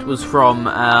guessed, it was from,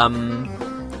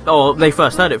 or they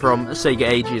first heard it from Sega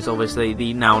Ages, obviously,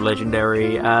 the now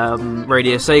legendary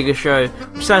Radio Sega show,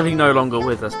 which sadly no longer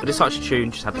with us, but it's such a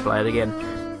tune, just had to play it again.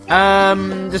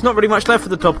 There's not really much left for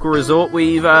the Topical Resort.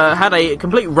 We've had a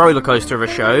complete roller coaster of a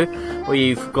show.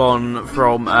 We've gone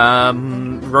from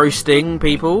roasting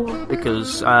people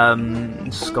because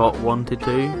Scott wanted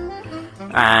to,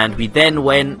 and we then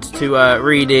went to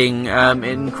reading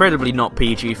incredibly not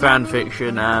PG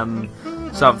fanfiction.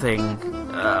 Something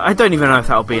I don't even know if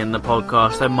that'll be in the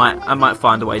podcast. I might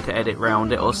find a way to edit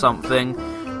around it or something.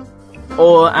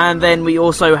 And then we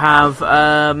also have.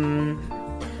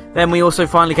 Then we also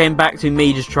finally came back to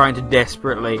me just trying to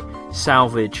desperately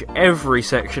salvage every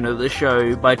section of the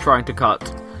show by trying to cut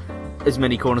as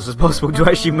many corners as possible to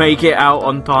actually make it out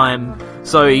on time,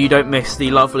 so you don't miss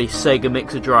the lovely Sega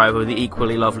Mixer Drive or the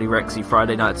equally lovely Rexy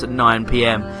Friday nights at 9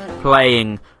 PM,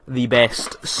 playing the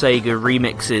best Sega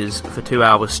remixes for 2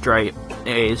 hours straight.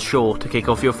 It is sure to kick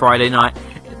off your Friday night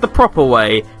the proper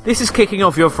way. This is kicking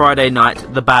off your Friday night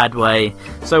the bad way,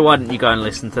 so why don't you go and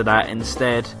listen to that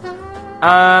instead.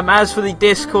 As for the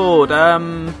Discord,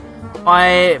 I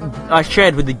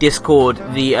shared with the Discord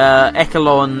the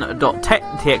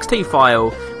echelon.txt file,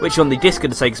 which is on the disk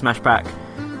of the Sega Smash Pack,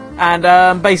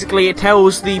 and basically it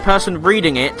tells the person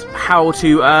reading it how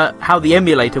the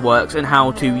emulator works and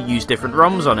how to use different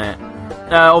ROMs on it.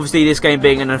 Obviously, this game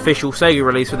being an official Sega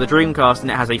release for the Dreamcast,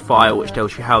 and it has a file which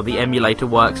tells you how the emulator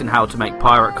works and how to make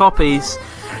pirate copies.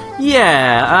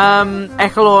 Yeah,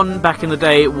 Echelon back in the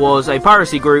day was a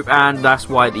piracy group, and that's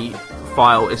why the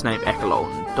file is named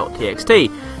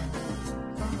echelon.txt.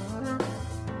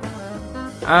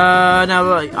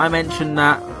 Now I mentioned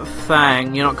that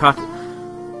thing, you're not cutting.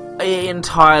 It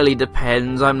entirely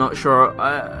depends, I'm not sure.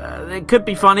 It could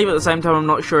be funny, but at the same time I'm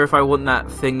not sure if I want that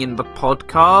thing in the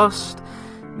podcast.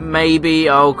 Maybe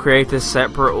I'll create a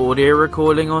separate audio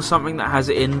recording or something that has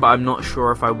it in, but I'm not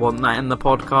sure if I want that in the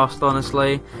podcast,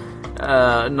 honestly.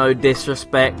 No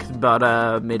disrespect, but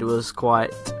Mid was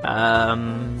quite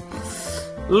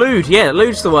lewd. Yeah,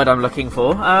 lewd's the word I'm looking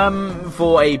for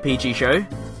a PG show.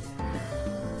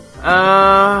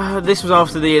 This was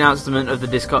after the announcement of the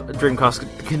Dreamcast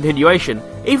continuation.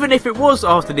 Even if it was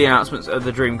after the announcements of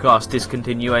the Dreamcast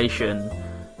discontinuation,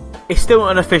 it's still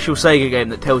an official Sega game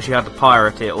that tells you how to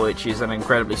pirate it, which is an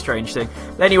incredibly strange thing.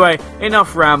 Anyway,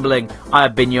 enough rambling. I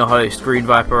have been your host, Green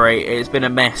Viper 8. It's been a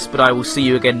mess, but I will see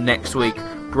you again next week,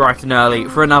 bright and early,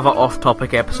 for another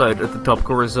off-topic episode of the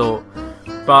Topical Resort.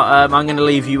 But I'm going to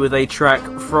leave you with a track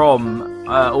from...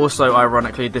 also,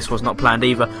 ironically, this was not planned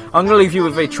either. I'm going to leave you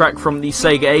with a track from the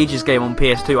Sega Ages game on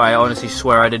PS2. I honestly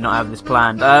swear I did not have this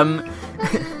planned.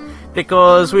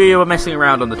 Because we were messing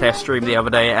around on the test stream the other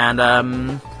day,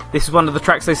 and this is one of the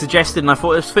tracks they suggested, and I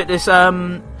thought this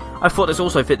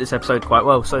also fit this episode quite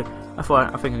well, so I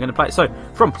think I'm going to play it. So,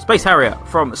 from Space Harrier,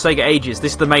 from Sega Ages,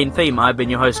 this is the main theme. I've been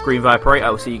your host, Green Viper 8. I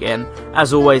will see you again,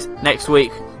 as always, next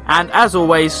week. And as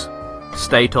always,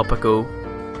 stay topical.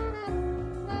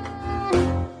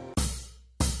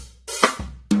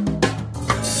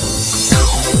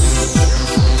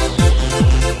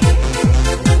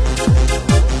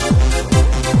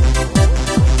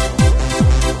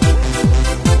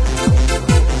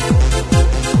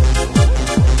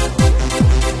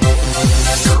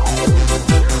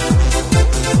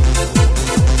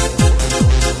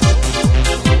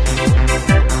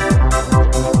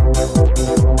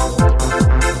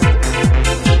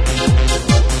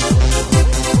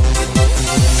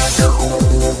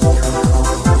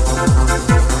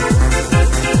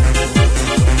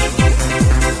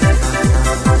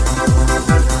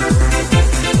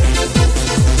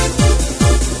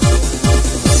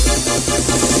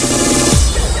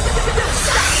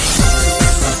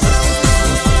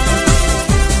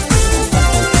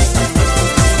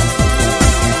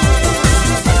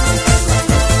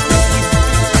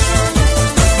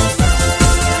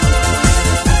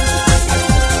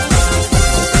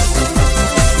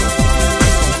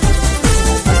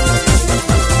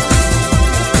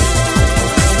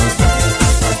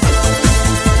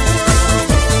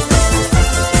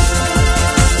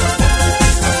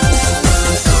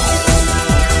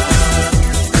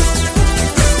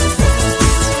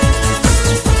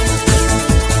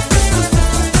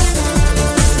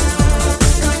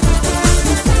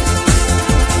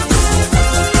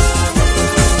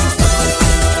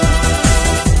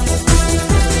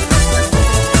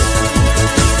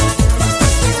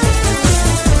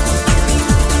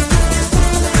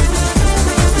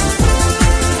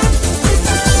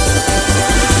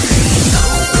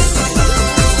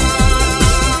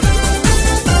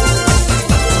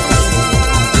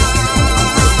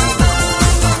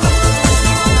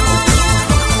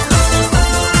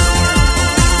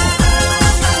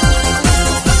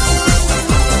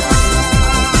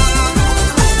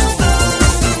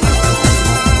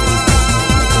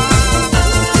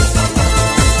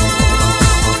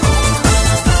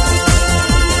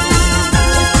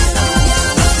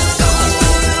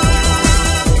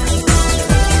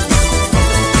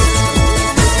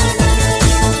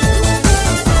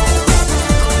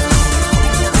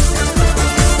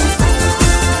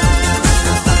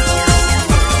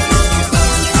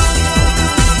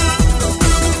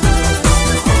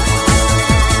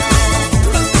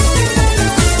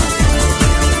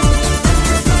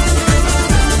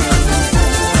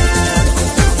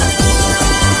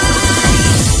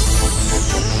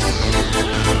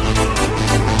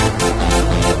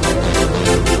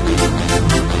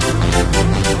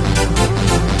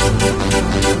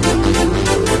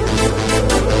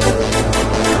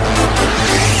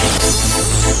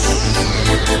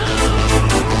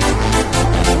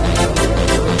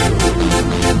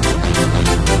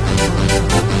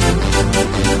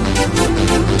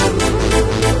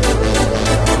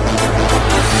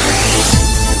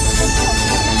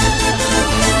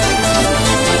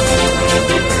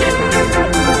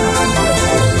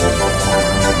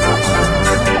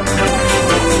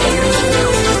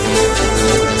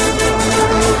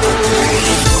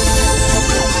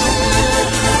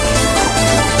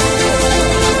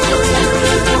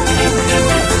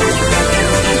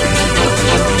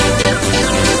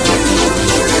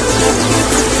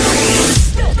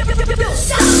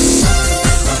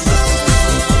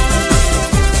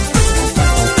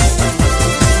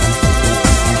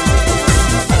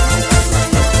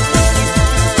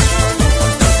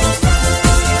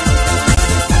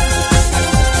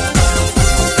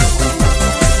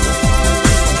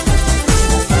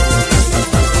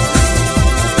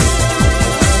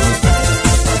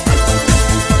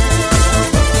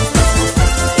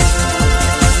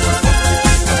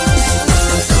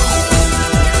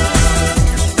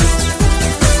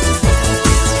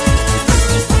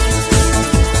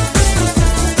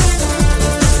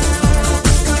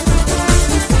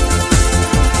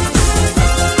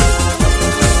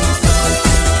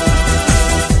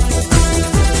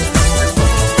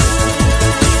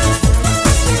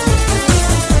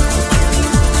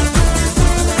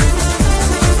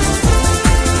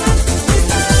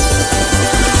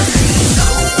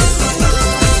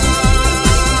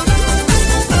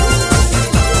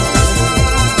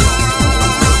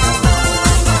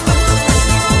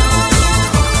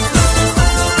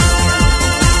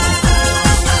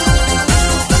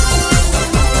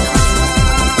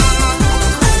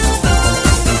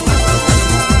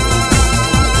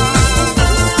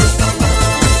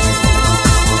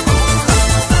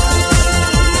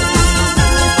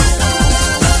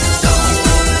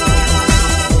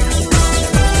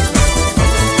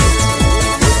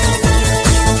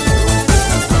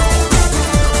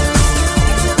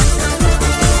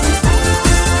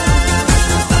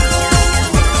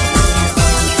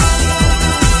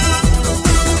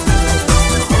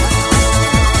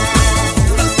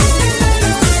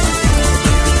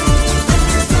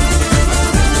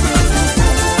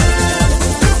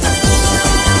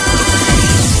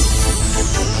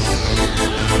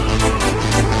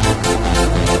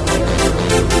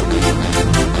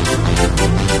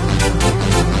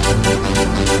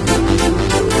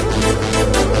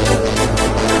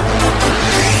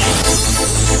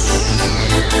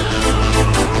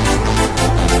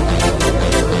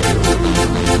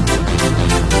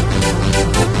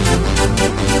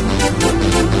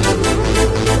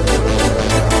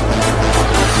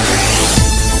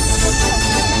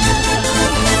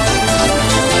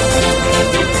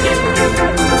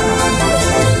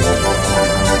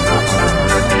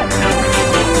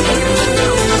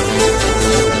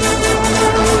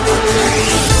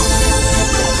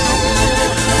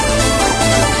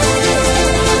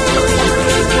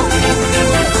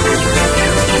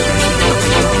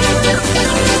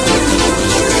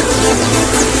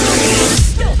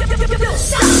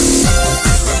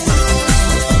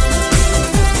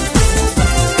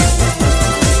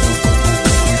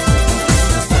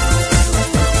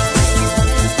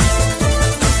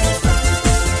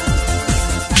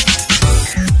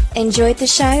 Enjoyed the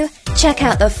show? Check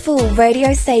out the full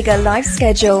Radio Sega live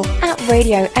schedule at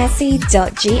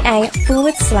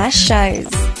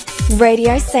radiose.ga/shows.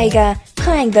 Radio Sega,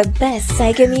 playing the best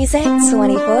Sega music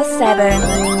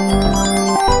 24/7.